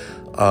cheap,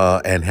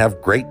 and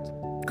have great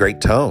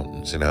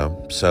tones,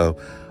 so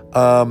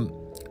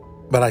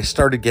but I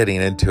started getting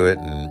into it,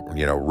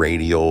 and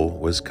Radial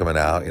was coming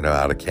out,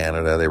 out of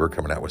Canada. They were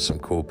coming out with some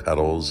cool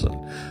pedals, and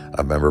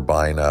I remember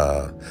buying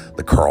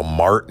the Carl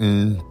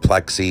Martin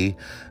Plexi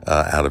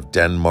out of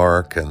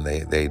Denmark, and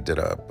they did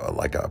a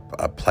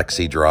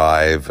Plexi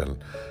drive,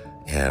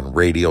 and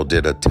Radial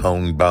did a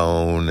Tone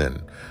Bone,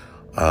 and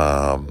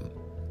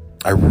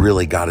I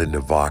really got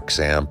into Vox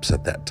amps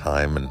at that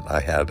time, and I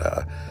had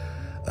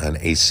an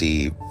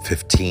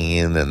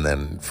AC-15, and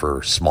then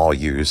for small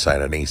use I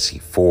had an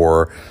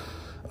AC-4,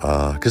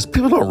 because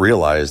people don't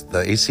realize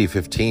the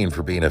AC-15,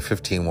 for being a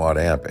 15-watt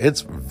amp,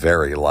 it's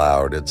very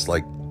loud. It's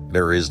like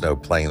there is no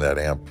playing that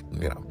amp,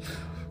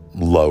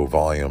 low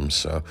volume.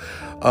 So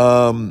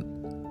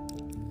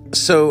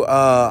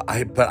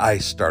I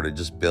started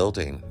just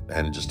building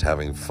and just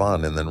having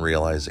fun, and then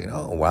realizing,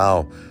 oh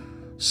wow,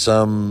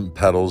 some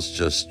pedals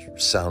just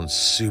sound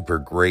super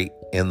great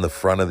in the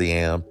front of the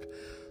amp.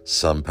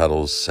 Some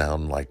pedals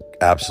sound like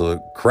absolute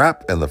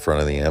crap in the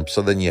front of the amp.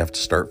 So then you have to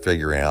start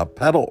figuring out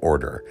pedal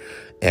order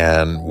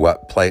and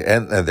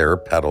and there are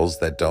pedals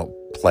that don't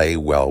play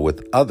well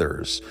with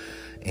others.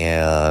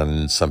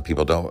 And some of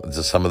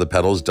the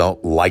pedals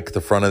don't like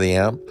the front of the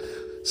amp.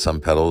 Some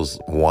pedals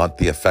want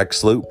the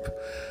effects loop.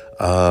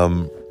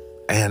 And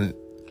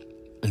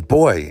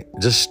boy,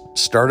 just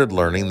started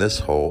learning this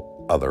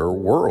whole other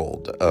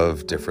world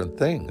of different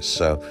things.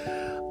 So,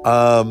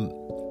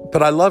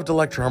 but I loved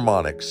Electro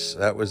Harmonics.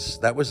 That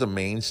was a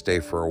mainstay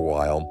for a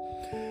while.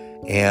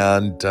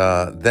 And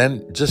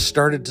then just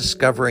started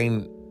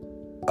discovering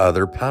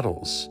other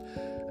pedals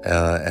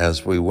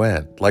as we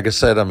went. Like I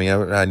said,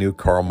 I knew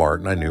Carl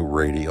Martin, I knew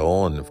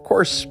Radial, and of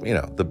course,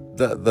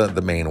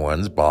 the main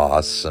ones,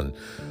 Boss and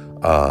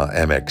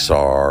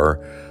MXR.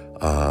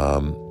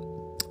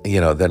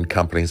 Then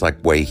companies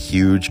like Way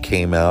Huge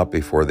came out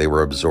before they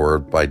were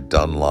absorbed by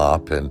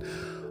Dunlop, and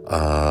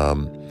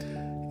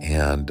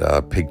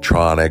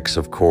Pigtronics,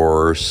 of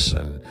course,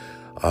 and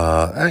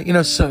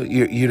so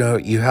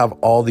you have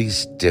all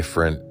these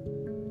different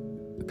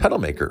pedal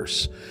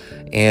makers.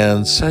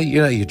 And so,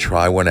 you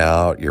try one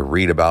out, you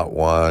read about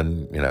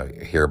one, you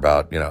hear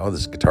about,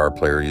 this guitar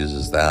player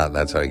uses that, and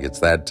that's how he gets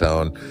that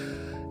tone.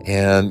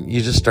 And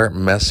you just start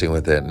messing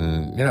with it.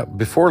 And,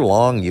 before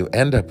long, you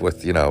end up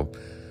with,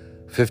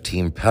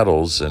 15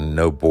 pedals and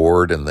no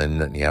board. And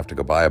then you have to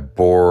go buy a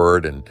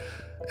board. And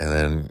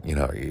then,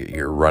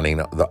 you're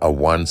running a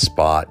one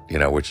spot,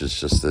 which is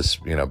just this,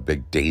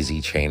 big daisy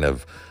chain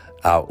of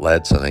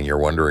outlets. And then you're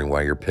wondering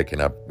why you're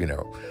picking up,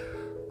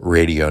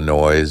 radio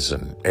noise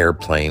and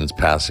airplanes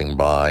passing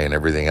by and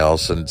everything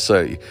else. And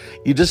so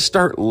you just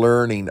start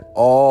learning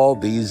all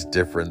these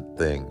different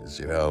things,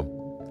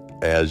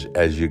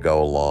 as you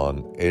go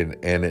along. And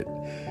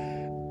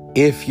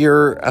if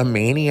you're a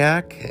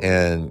maniac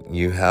and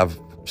you have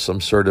some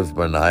sort of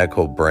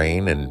maniacal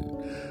brain and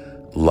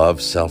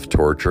love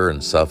self-torture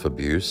and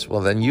self-abuse,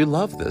 well, then you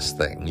love this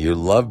thing. You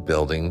love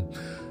building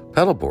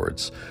pedal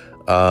boards.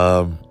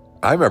 I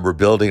remember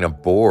building a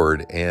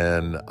board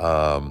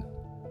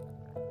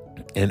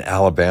in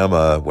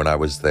Alabama when I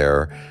was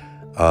there,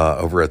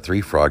 over at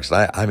Three Frogs.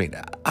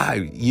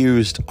 I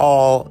used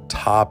all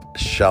top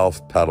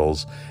shelf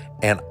pedals,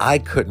 and I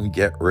couldn't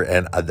get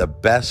and the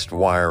best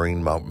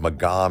wiring,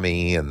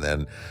 Megami, and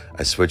then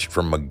I switched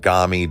from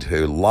Megami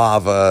to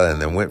Lava,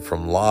 and then went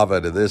from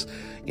Lava to this,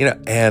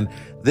 and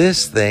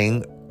this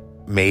thing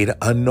made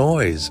a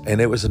noise,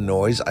 and it was a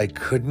noise I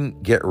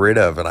couldn't get rid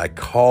of. And I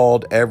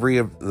called every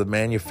of the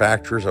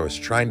manufacturers. I was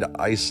trying to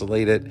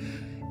isolate it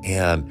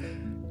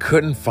and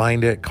couldn't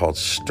find it. Called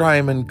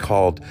Strymon,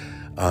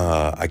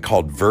 I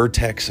called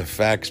Vertex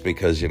Effects,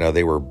 because,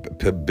 they were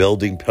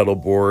building pedal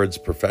boards,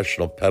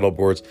 professional pedal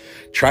boards.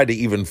 Tried to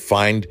even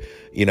find,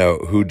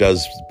 who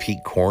does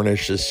Pete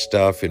Cornish's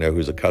stuff,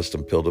 who's a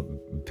custom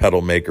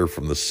pedal maker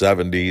from the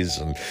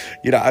 70s. And,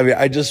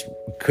 I just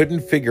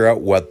couldn't figure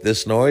out what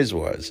this noise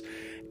was.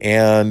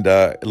 And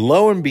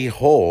lo and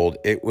behold,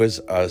 it was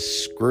a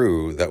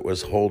screw that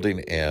was holding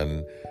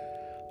in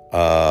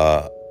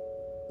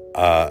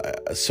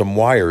some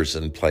wires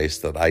in place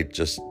that I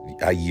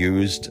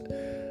used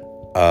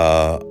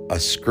a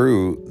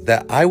screw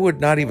that I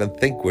would not even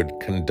think would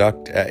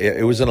conduct.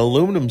 It was an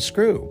aluminum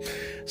screw.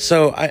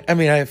 So,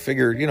 I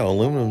figured,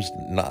 aluminum's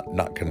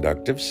not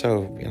conductive.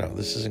 So,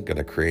 this isn't going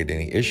to create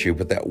any issue.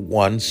 But that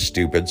one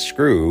stupid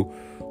screw,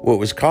 what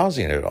was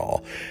causing it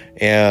all.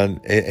 And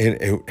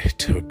it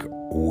took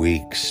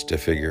weeks to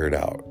figure it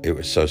out. It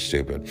was so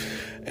stupid.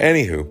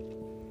 Anywho,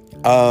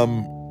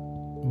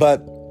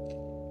 but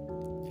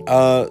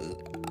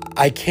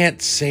I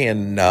can't say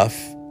enough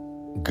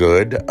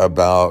good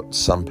about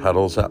some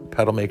pedal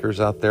makers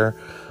out there.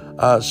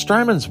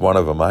 Strymon's one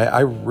of them. I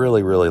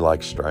really, really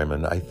like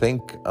Strymon. I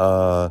think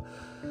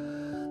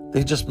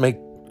they just make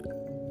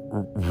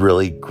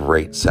really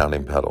great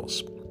sounding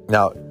pedals.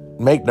 Now,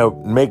 make no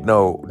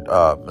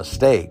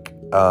mistake.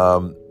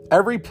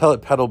 Every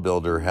pedal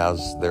builder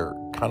has their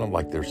kind of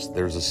like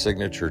there's a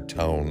signature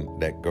tone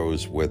that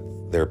goes with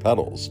their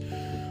pedals,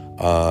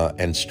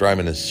 and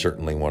Strymon is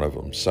certainly one of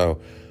them. So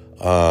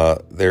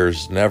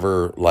there's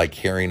never like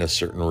hearing a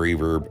certain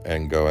reverb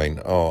and going,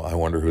 oh, I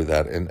wonder who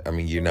that. And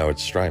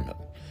it's Strymon.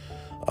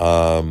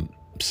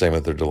 Same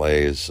with their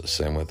delays.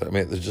 Same with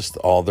they're just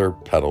all their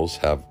pedals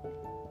have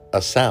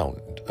a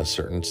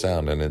certain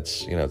sound, and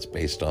it's it's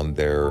based on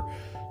their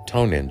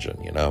tone engine.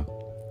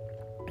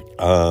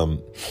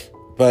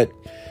 But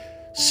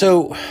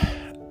so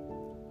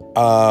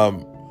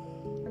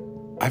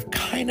I've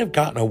kind of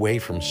gotten away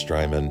from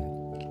Strymon.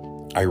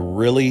 I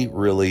really,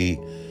 really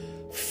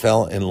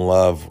fell in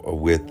love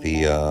with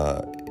the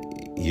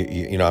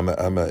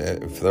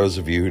for those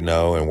of you who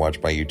know and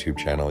watch my YouTube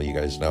channel, you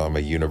guys know I'm a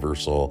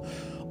Universal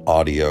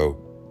Audio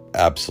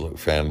absolute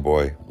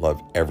fanboy.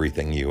 Love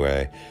everything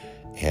UA.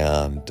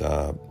 And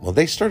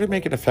they started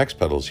making effects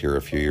pedals here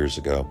a few years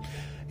ago,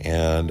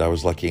 and I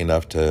was lucky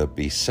enough to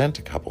be sent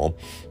a couple,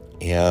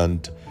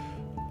 and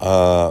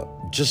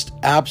just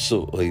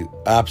absolutely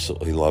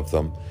love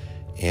them.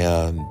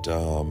 And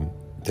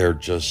they're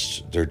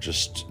just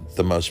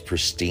the most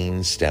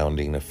pristine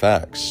sounding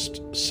effects.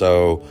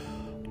 So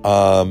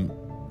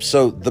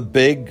the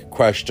big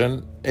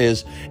question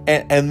is,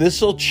 and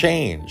this will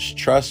change,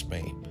 trust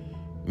me,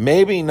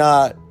 maybe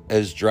not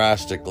as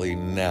drastically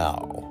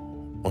now,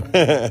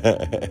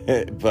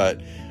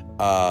 but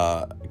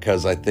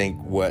because I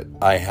think what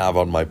I have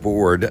on my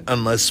board,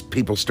 unless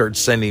people start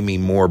sending me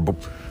more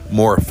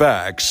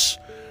effects,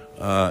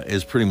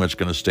 is pretty much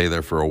going to stay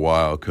there for a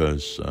while,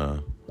 because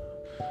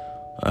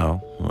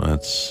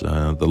that's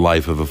the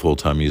life of a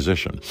full-time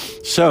musician.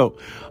 So,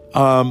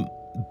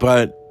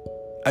 but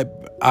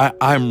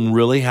I'm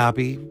really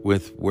happy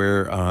with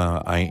where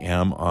I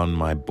am on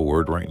my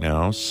board right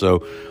now.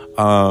 So,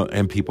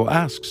 and people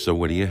ask, so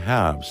what do you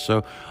have?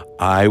 So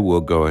I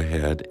will go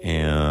ahead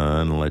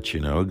and let you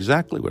know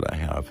exactly what I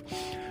have.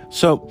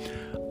 So,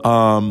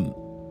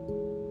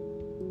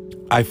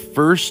 I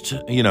first,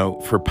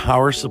 for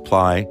power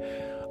supply,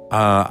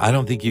 I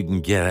don't think you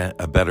can get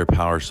a better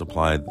power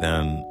supply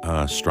than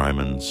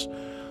Strymon's.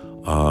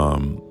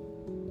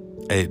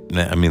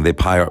 They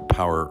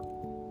power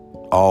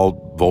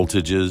all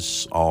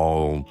voltages,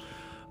 all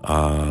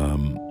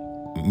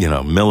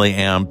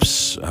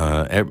milliamps,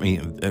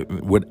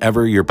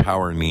 whatever your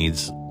power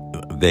needs,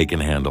 they can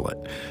handle it.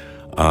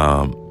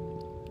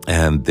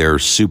 And they're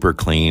super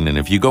clean. And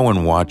if you go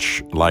and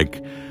watch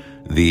like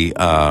the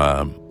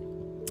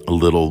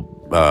little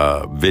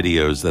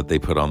videos that they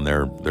put on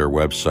their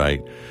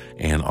website,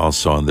 and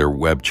also on their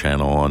web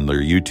channel, on their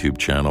YouTube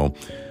channel,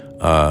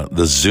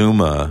 the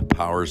Zuma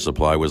power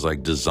supply was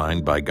like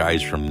designed by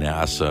guys from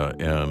NASA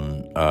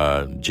and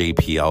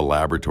JPL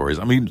Laboratories.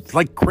 It's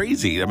like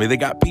crazy. They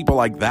got people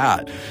like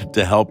that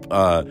to help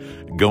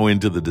go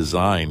into the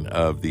design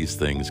of these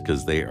things,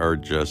 because they are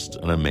just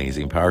an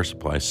amazing power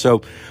supply.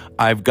 So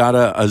I've got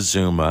a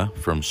Zuma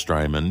from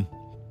Strymon,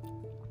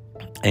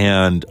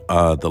 and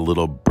the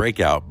little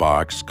breakout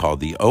box called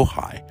the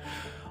Ojai,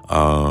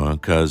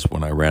 because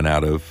when I ran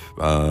out of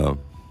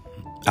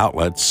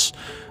outlets,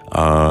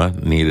 I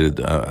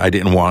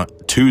didn't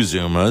want two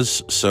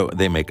Zumas, so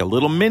they make a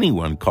little mini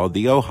one called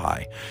the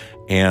Ojai.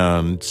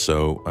 And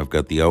so I've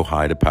got the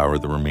Ojai to power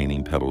the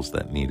remaining pedals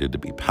that needed to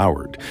be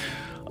powered.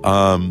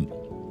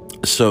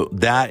 So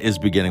that is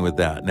beginning with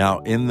that. Now,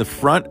 in the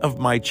front of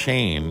my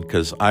chain,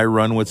 because I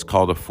run what's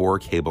called a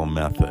 4-cable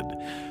method,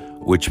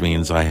 which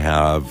means I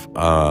have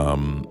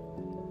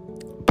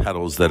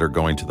pedals that are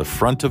going to the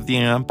front of the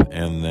amp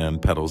and then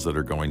pedals that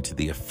are going to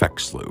the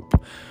effects loop.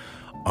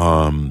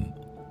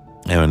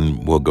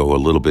 And we'll go a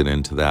little bit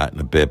into that in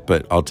a bit,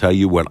 but I'll tell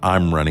you what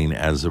I'm running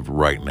as of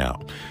right now.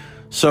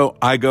 So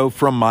I go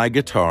from my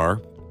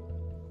guitar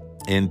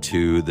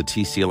into the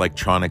TC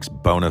Electronics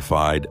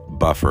Bonafide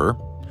buffer.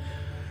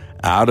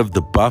 Out of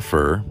the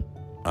buffer,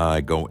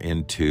 I go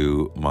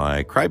into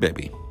my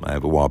Crybaby. I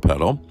have a wall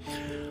pedal,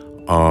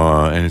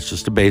 and it's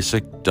just a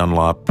basic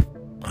Dunlop,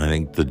 I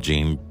think the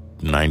Gene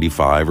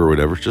 95 or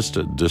whatever, just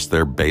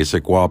their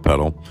basic wall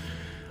pedal.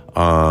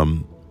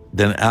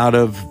 Then out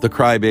of the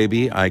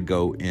Crybaby, I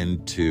go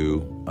into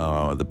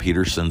the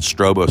Peterson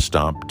Strobo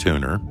Stomp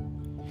tuner.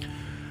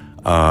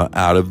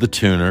 Out of the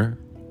tuner,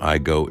 I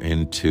go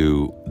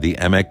into the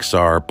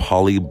MXR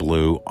Poly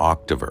Blue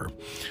Octaver.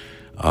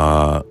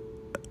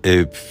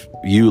 If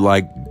you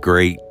like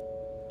great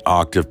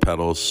octave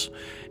pedals,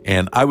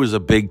 and I was a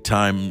big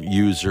time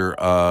user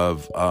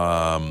of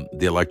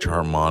the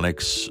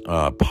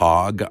Electro-Harmonix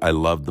POG. I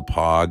loved the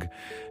POG,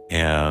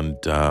 and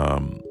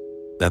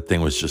that thing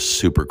was just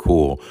super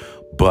cool.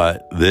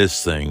 But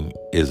this thing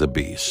is a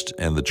beast,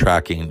 and the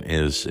tracking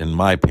is, in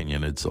my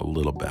opinion, it's a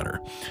little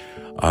better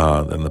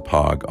than the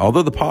POG.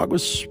 Although the POG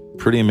was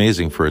pretty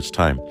amazing for its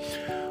time.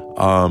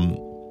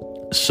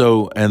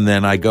 And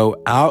then I go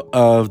out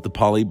of the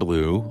Poly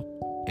Blue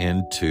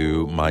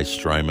into my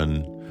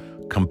Strymon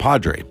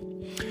Compadre.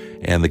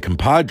 And the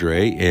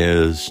Compadre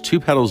is 2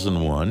 pedals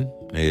in one.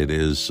 It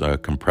is a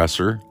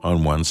compressor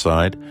on one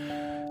side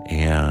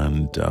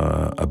and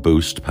a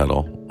boost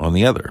pedal on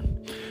the other.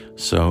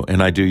 So,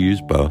 and I do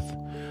use both.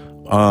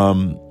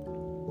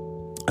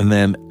 And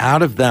then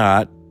out of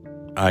that,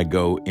 I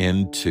go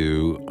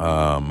into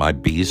my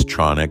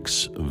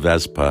Beestronics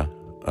Vespa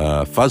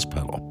fuzz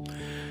pedal.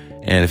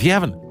 And if you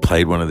haven't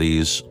played one of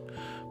these,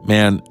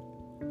 man,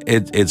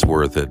 it's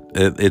worth it.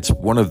 It's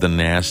one of the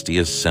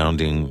nastiest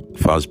sounding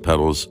fuzz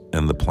pedals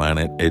in the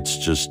planet. It's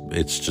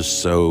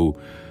just so,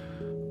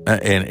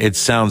 and it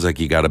sounds like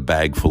you got a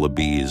bag full of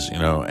bees, you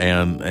know,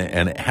 and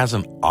it has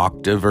an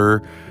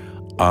octaver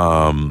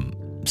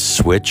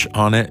switch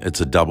on it.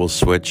 It's a double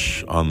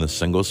switch on the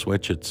single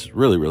switch. It's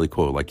really, really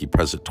cool. Like you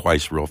press it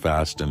twice real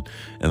fast and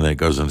then it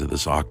goes into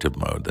this octave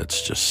mode.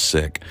 That's just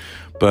sick.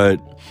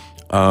 But,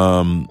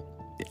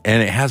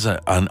 and it has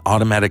an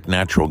automatic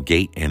natural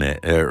gate in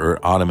it, or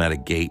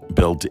automatic gate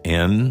built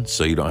in,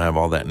 so you don't have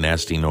all that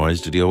nasty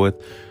noise to deal with.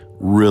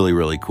 Really,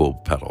 really cool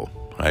pedal.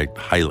 I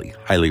highly,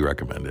 highly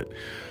recommend it.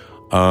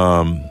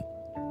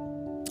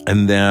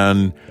 And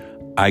then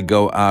I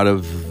go out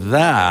of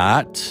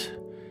that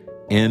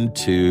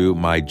into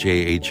my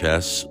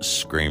JHS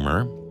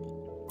Screamer,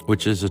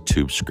 which is a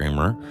tube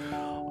screamer.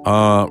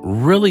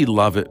 Really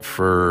love it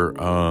for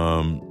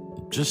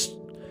just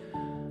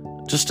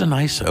a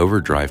nice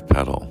overdrive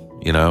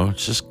pedal, you know.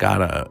 It's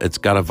got a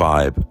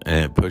vibe,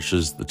 and it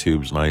pushes the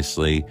tubes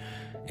nicely.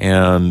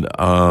 And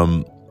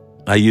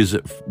I use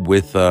it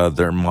with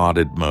their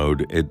modded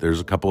mode. There's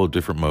a couple of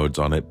different modes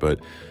on it, but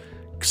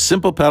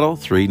simple pedal,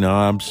 3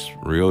 knobs,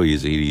 real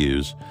easy to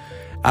use.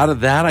 Out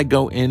of that, I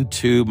go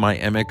into my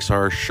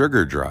MXR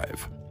Sugar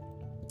Drive.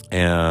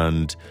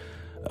 And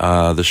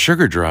the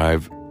Sugar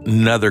Drive,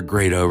 another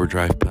great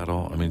overdrive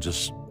pedal. I mean,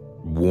 just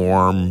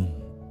warm,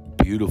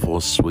 beautiful,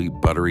 sweet,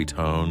 buttery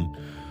tone.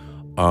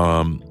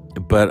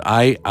 But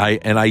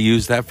I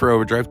use that for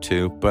overdrive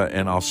too,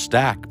 and I'll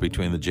stack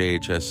between the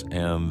JHS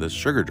and the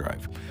Sugar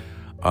Drive.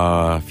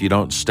 If you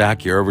don't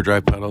stack your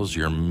overdrive pedals,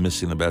 you're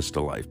missing the best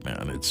of life,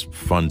 man. It's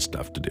fun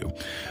stuff to do.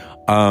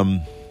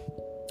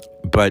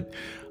 But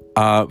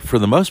for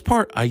the most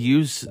part, I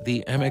use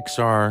the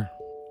MXR,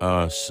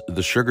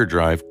 the Sugar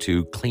Drive,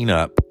 to clean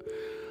up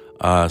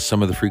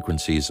some of the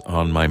frequencies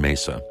on my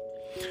Mesa.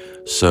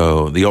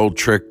 So the old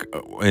trick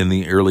in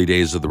the early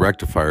days of the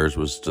rectifiers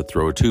was to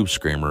throw a tube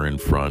screamer in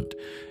front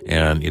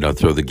and,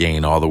 throw the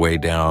gain all the way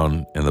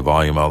down and the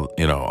volume,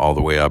 all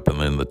the way up,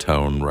 and then the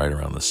tone right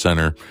around the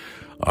center.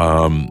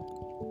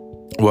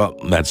 Well,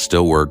 that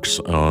still works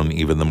on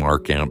even the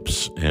Mark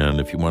amps. And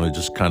if you want to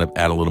just kind of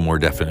add a little more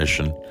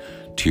definition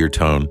to your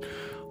tone,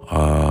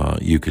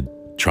 you could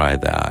try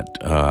that.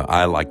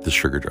 I like the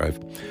Sugar Drive.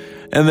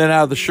 And then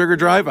out of the Sugar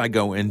Drive, I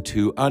go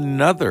into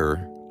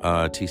another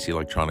TC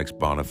Electronics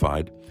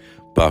Bonafide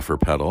buffer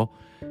pedal,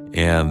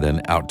 and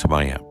then out to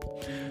my amp.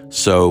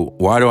 So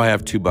why do I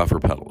have 2 buffer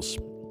pedals?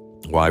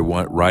 Well, I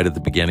want right at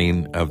the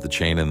beginning of the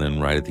chain and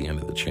then right at the end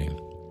of the chain.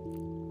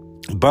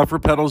 Buffer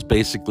pedals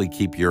basically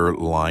keep your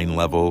line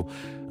level,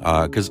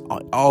 because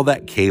all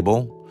that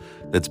cable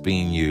that's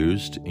being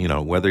used,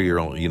 whether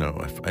you're,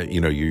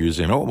 you're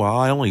using,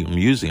 I only am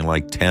using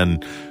like 10,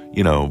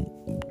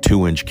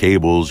 2-inch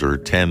cables or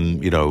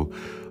 10,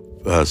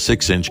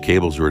 6-inch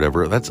cables or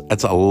whatever.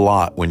 That's a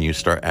lot when you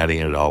start adding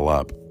it all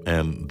up.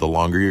 And the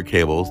longer your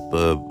cables,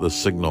 the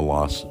signal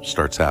loss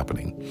starts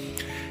happening.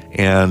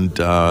 And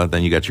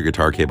then you got your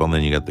guitar cable, and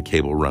then you got the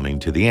cable running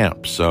to the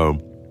amp. So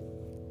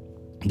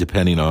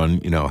depending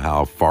on,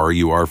 how far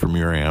you are from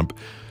your amp.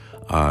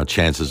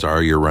 Chances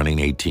are you're running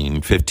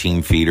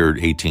 15 feet or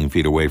 18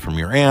 feet away from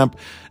your amp,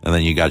 and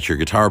then you got your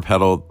guitar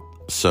pedal,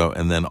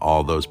 and then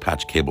all those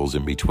patch cables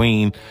in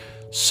between.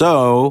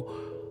 So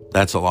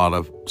that's a lot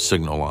of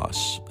signal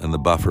loss, and the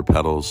buffer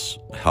pedals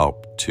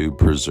help to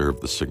preserve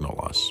the signal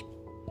loss.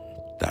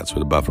 That's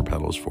what a buffer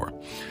pedal is for.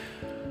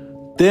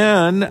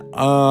 Then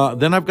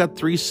I've got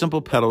 3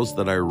 simple pedals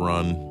that I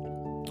run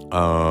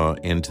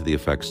into the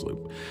effects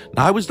loop.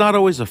 Now, I was not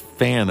always a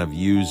fan of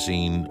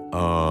using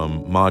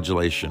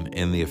modulation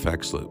in the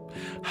effects loop.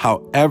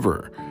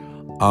 However,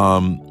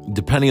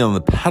 depending on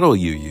the pedal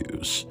you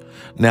use,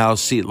 now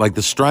see, like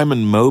the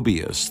Strymon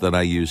Mobius that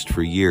I used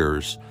for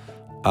years,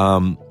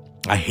 I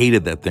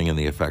hated that thing in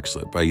the effects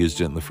loop. I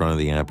used it in the front of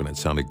the amp and it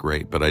sounded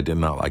great, but I did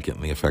not like it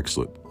in the effects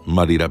loop.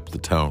 Muddied up the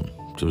tone.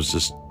 It was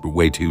just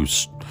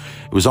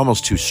it was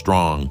almost too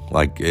strong.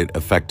 Like it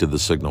affected the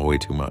signal way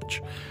too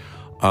much.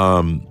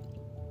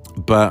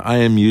 But I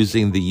am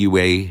using the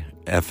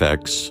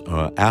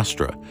UAFX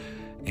Astra,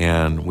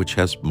 which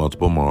has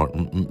multiple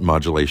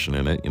modulation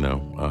in it,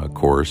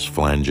 chorus,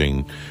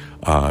 flanging,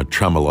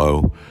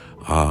 tremolo,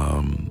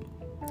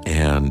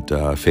 and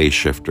phase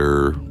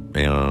shifter,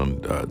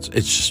 and it's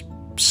just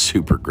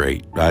super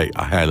great. I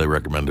highly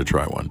recommend to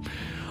try one.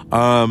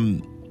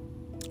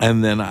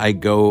 And then I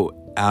go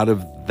out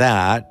of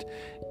that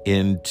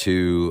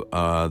into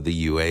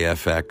the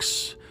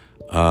UAFX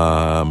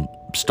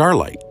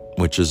Starlight,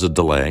 which is a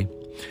delay,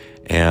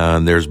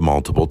 and there's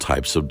multiple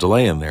types of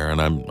delay in there, and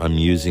I'm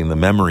using the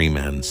Memory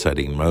Men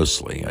setting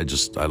mostly. I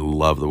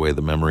love the way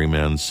the Memory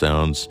Men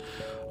sounds,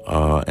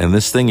 and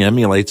this thing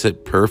emulates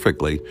it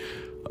perfectly.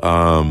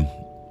 I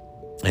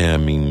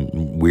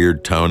mean,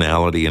 weird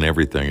tonality and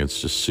everything.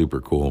 It's just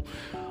super cool.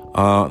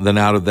 Then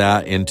out of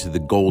that into the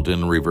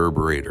Golden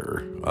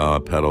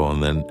Reverberator pedal,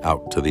 and then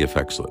out to the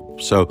effects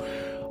loop. So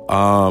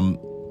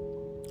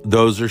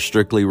those are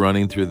strictly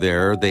running through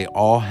there. They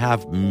all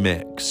have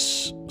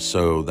mix,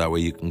 so that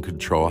way you can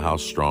control how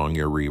strong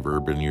your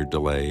reverb and your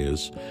delay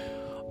is.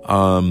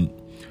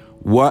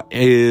 What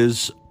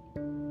is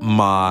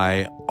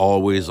my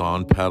always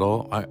on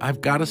pedal?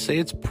 I've got to say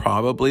it's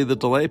probably the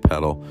delay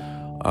pedal.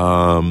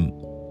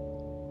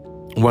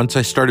 Once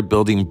I started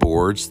building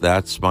boards,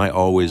 that's my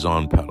always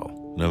on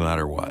pedal, no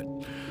matter what.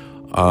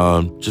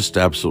 Just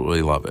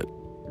absolutely love it.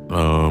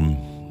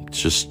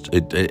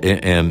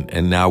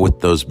 And now with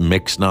those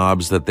mix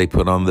knobs that they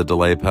put on the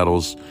delay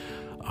pedals,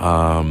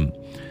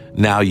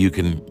 now you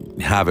can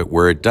have it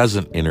where it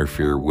doesn't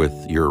interfere with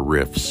your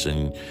riffs,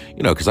 and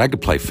because I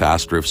could play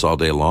fast riffs all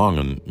day long,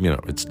 and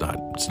it's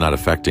not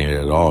affecting it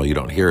at all. You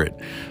don't hear it,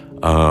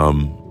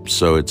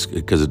 so it's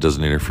because it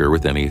doesn't interfere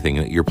with anything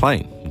that you're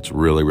playing. It's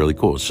really, really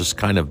cool. It's just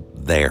kind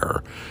of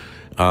there,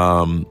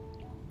 and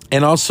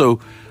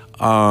also.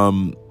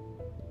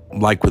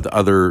 Like with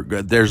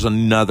there's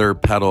another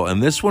pedal, and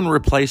this one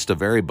replaced a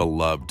very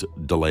beloved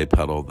delay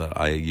pedal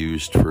that I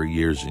used for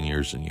years and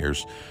years and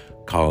years,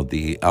 called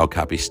the El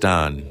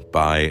Capistan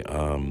by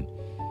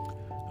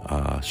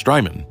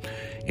Strymon.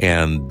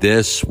 And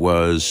this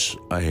was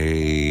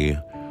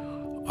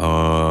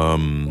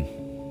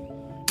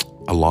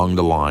along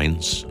the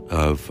lines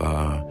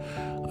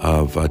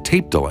of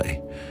tape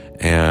delay,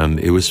 and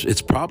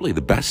it's probably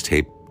the best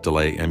tape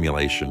delay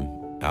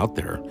emulation out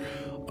there.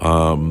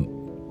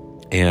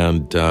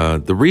 And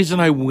the reason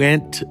I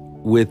went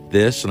with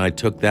this and I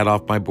took that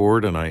off my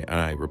board and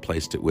I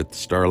replaced it with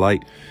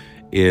Starlight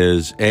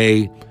is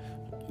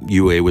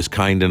UA was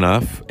kind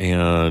enough,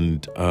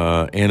 and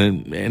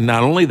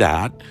not only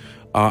that,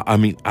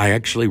 I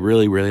actually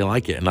really, really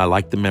like it, and I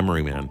like the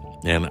Memory Man.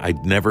 And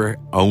I'd never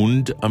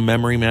owned a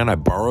Memory Man. I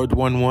borrowed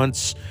one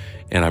once,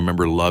 and I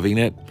remember loving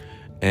it.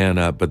 And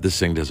but this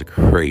thing does a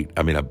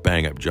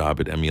bang-up job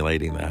at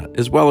emulating that,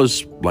 as well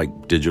as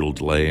like digital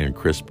delay and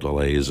crisp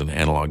delays and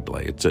analog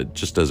delay. It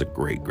just does a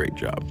great, great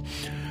job.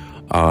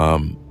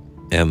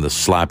 And the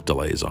slap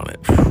delays on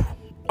it,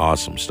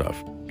 awesome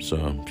stuff.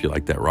 So if you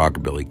like that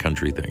rockabilly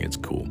country thing, it's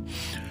cool.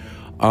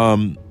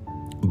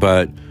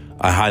 But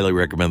I highly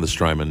recommend the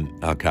Strymon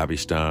El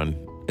Capistan.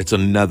 It's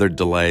another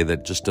delay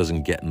that just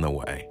doesn't get in the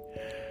way.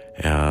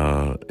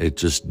 It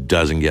just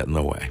doesn't get in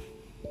the way.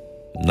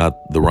 Not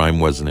the rhyme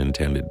wasn't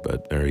intended,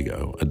 but there you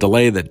go. A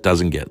delay that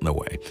doesn't get in the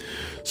way.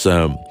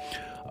 So,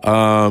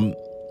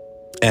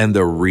 and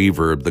the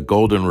reverb, the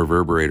Golden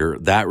Reverberator,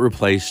 that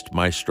replaced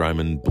my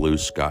Strymon Blue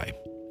Sky.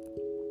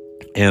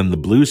 And the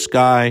Blue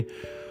Sky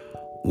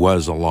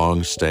was a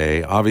long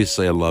stay.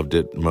 Obviously, I loved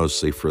it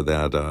mostly for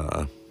that,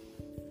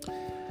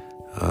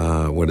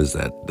 what is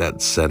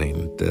that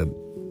setting that,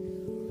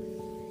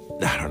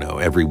 I don't know,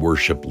 every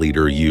worship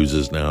leader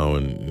uses now,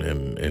 and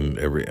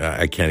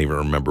I can't even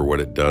remember what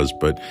it does,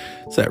 but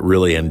it's that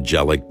really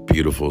angelic,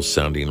 beautiful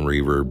sounding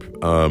reverb.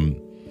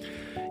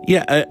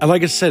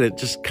 Like I said, it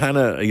just kind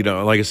of,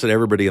 like I said,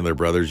 everybody and their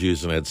brother's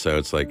using it, so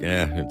it's like,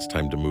 it's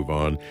time to move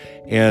on.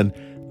 And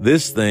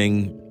this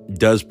thing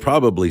does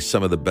probably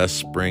some of the best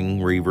spring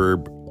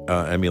reverb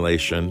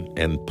emulation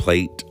and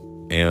plate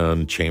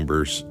and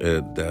chambers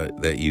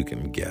that you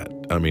can get.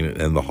 I mean,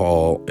 and the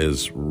Hall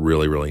is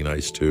really, really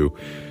nice too.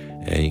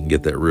 And you can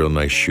get that real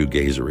nice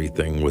shoegazery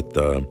thing with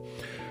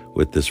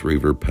this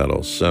reverb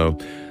pedal. So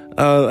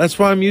that's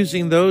why I'm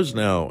using those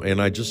now.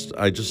 And I just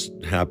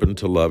happen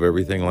to love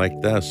everything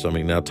like this. I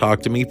mean, now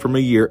talk to me from a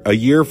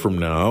year from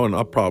now, and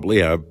I'll probably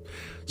have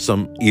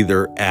some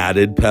either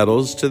added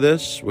pedals to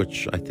this,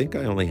 which I think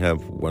I only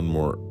have one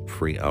more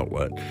free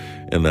outlet,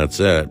 and that's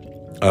it.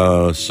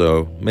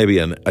 So maybe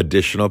an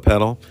additional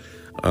pedal,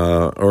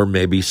 or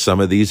maybe some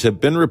of these have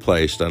been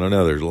replaced. I don't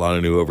know. There's a lot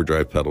of new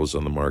overdrive pedals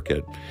on the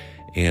market.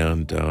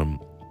 And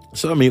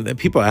so, I mean,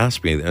 people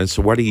ask me, and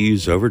so why do you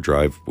use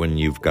overdrive when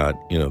you've got,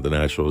 the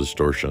natural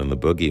distortion and the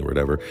boogie or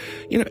whatever?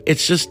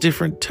 It's just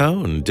different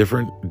tone,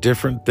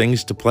 different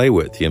things to play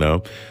with,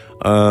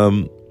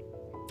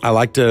 I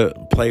like to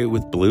play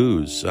with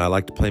blues. I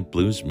like to play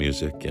blues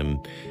music, and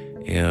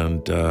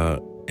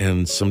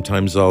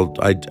sometimes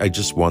I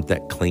just want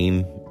that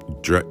clean,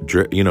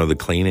 the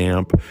clean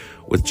amp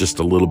with just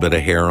a little bit of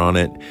hair on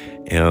it,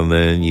 and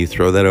then you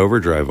throw that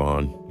overdrive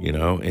on,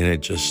 and it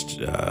just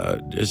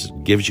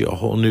gives you a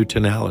whole new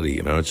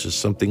tonality. It's just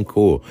something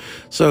cool.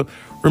 So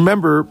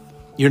remember,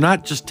 you're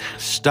not just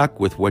stuck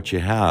with what you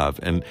have,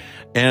 and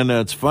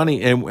it's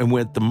funny, and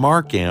with the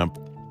Mark amp.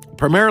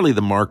 Primarily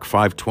the Mark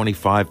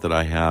 525 that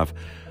I have,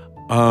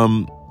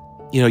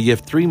 you have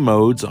 3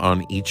 modes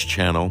on each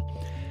channel.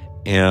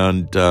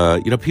 And,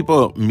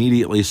 people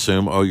immediately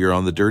assume, oh, you're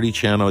on the dirty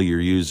channel, you're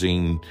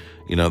using,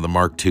 the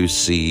Mark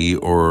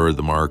IIc or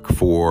the Mark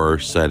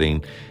IV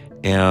setting.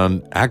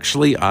 And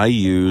actually, I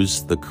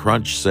use the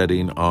crunch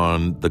setting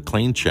on the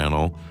clean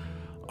channel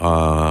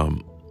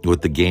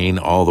with the gain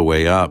all the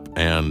way up.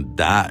 And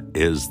that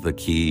is the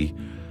key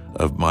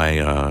of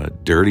my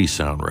dirty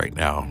sound right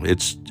now.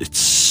 It's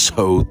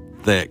so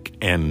thick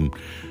and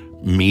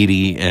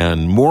meaty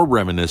and more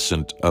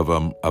reminiscent of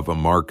a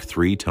Mark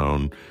III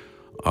tone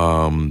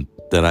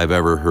that I've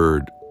ever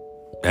heard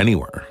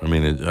anywhere. I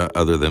mean,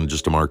 other than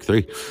just a Mark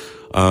III.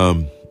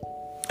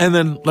 And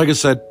then, like I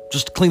said,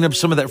 just clean up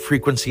some of that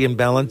frequency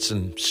imbalance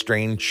and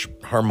strange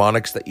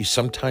harmonics that you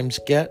sometimes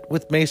get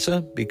with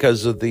Mesa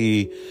because of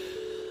the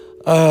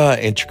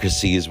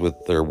intricacies with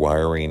their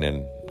wiring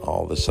and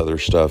all this other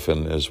stuff,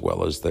 and as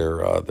well as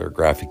their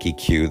graphic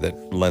EQ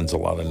that lends a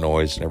lot of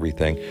noise and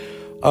everything.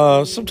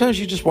 Sometimes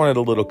you just want it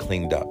a little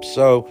cleaned up,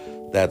 so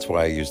that's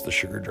why I use the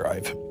Sugar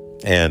Drive.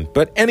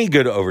 But any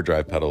good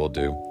overdrive pedal will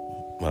do,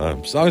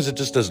 as long as it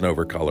just doesn't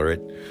overcolor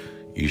it.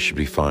 You should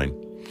be fine.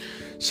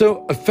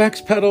 So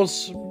effects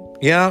pedals,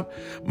 yeah,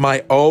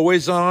 my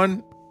always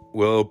on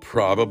will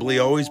probably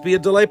always be a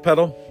delay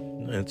pedal.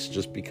 It's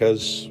just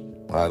because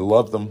I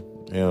love them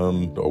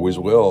and always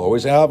will,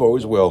 always have,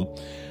 always will.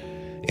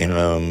 And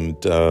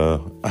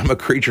I'm a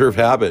creature of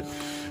habit,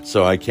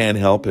 so I can't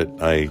help it.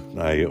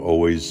 I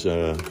always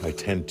I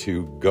tend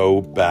to go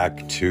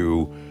back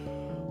to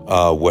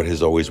what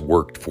has always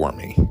worked for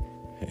me,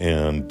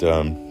 and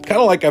kind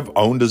of like I've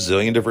owned a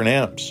zillion different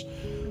amps,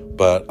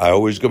 but I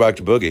always go back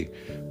to Boogie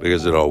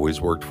because it always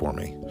worked for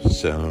me.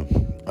 So,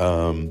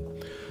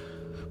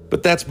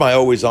 but that's my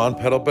always on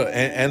pedal. But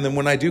and then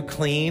when I do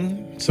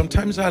clean,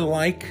 sometimes I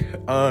like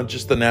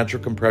just the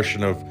natural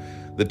compression of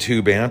the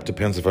tube amp.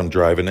 Depends if I'm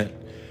driving it.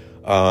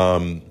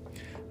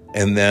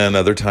 And then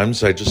other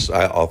times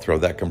I'll throw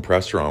that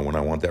compressor on when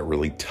I want that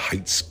really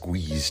tight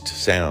squeezed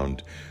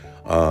sound.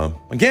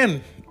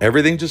 Again,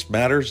 everything just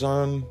matters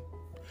on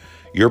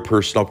your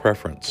personal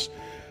preference.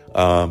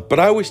 But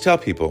I always tell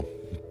people,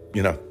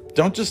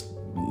 don't just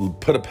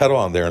put a pedal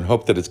on there and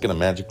hope that it's going to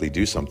magically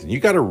do something. You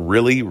got to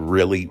really,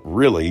 really,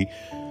 really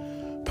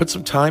put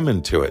some time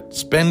into it.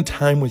 Spend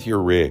time with your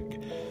rig.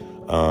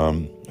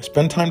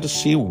 Spend time to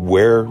see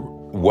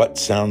what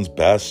sounds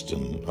best,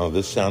 and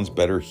this sounds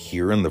better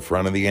here in the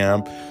front of the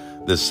amp,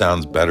 this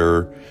sounds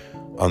better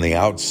on the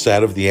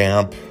outset of the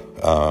amp,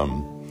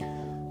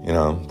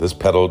 this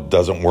pedal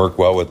doesn't work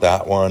well with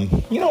that one.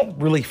 You don't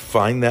really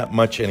find that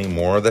much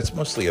anymore. That's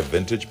mostly a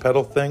vintage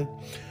pedal thing.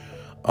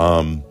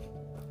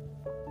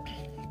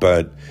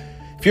 But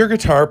if you're a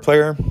guitar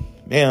player,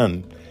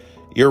 man,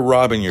 you're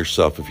robbing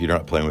yourself if you're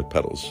not playing with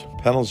pedals.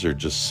 Pedals are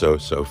just so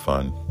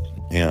fun.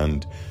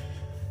 And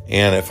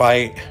if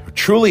I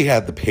truly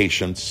had the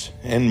patience,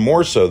 and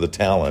more so the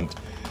talent,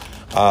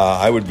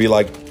 I would be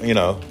like,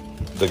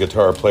 the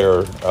guitar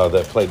player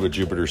that played with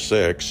Jupiter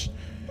 6,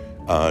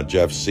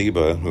 Jeff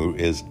Seba, who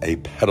is a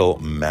pedal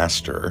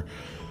master.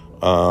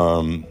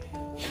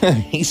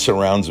 He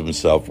surrounds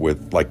himself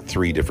with like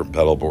 3 different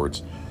pedal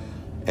boards.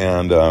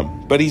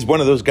 But he's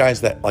one of those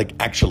guys that like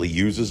actually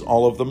uses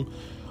all of them.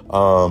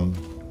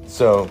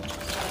 So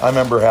I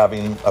remember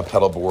having a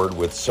pedal board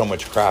with so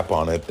much crap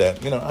on it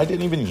that, I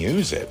didn't even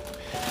use it.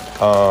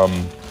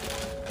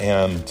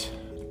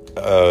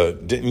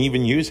 Didn't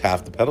even use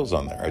half the pedals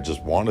on there. I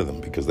just wanted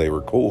them because they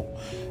were cool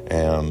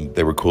and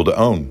they were cool to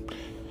own,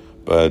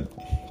 but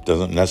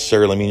doesn't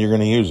necessarily mean you're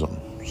going to use them.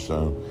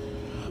 So,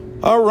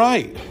 all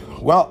right.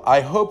 Well,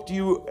 I hope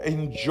you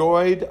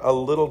enjoyed a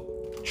little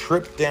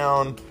trip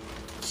down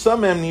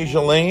some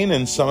Amnesia Lane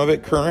and some of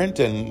it current,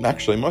 and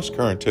actually most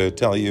current, to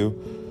tell you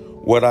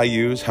what I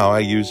use, how I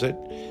use it,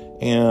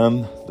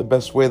 and the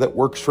best way that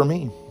works for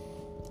me.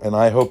 And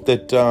I hope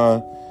that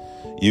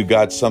you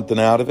got something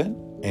out of it,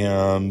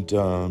 and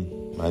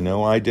I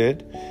know I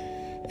did.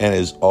 And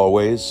as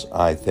always,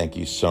 I thank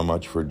you so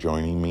much for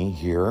joining me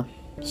here.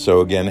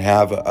 So again,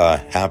 have a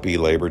happy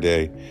Labor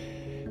Day,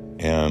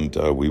 and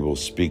we will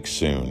speak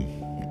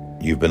soon.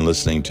 You've been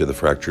listening to The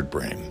Fractured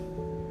Brain.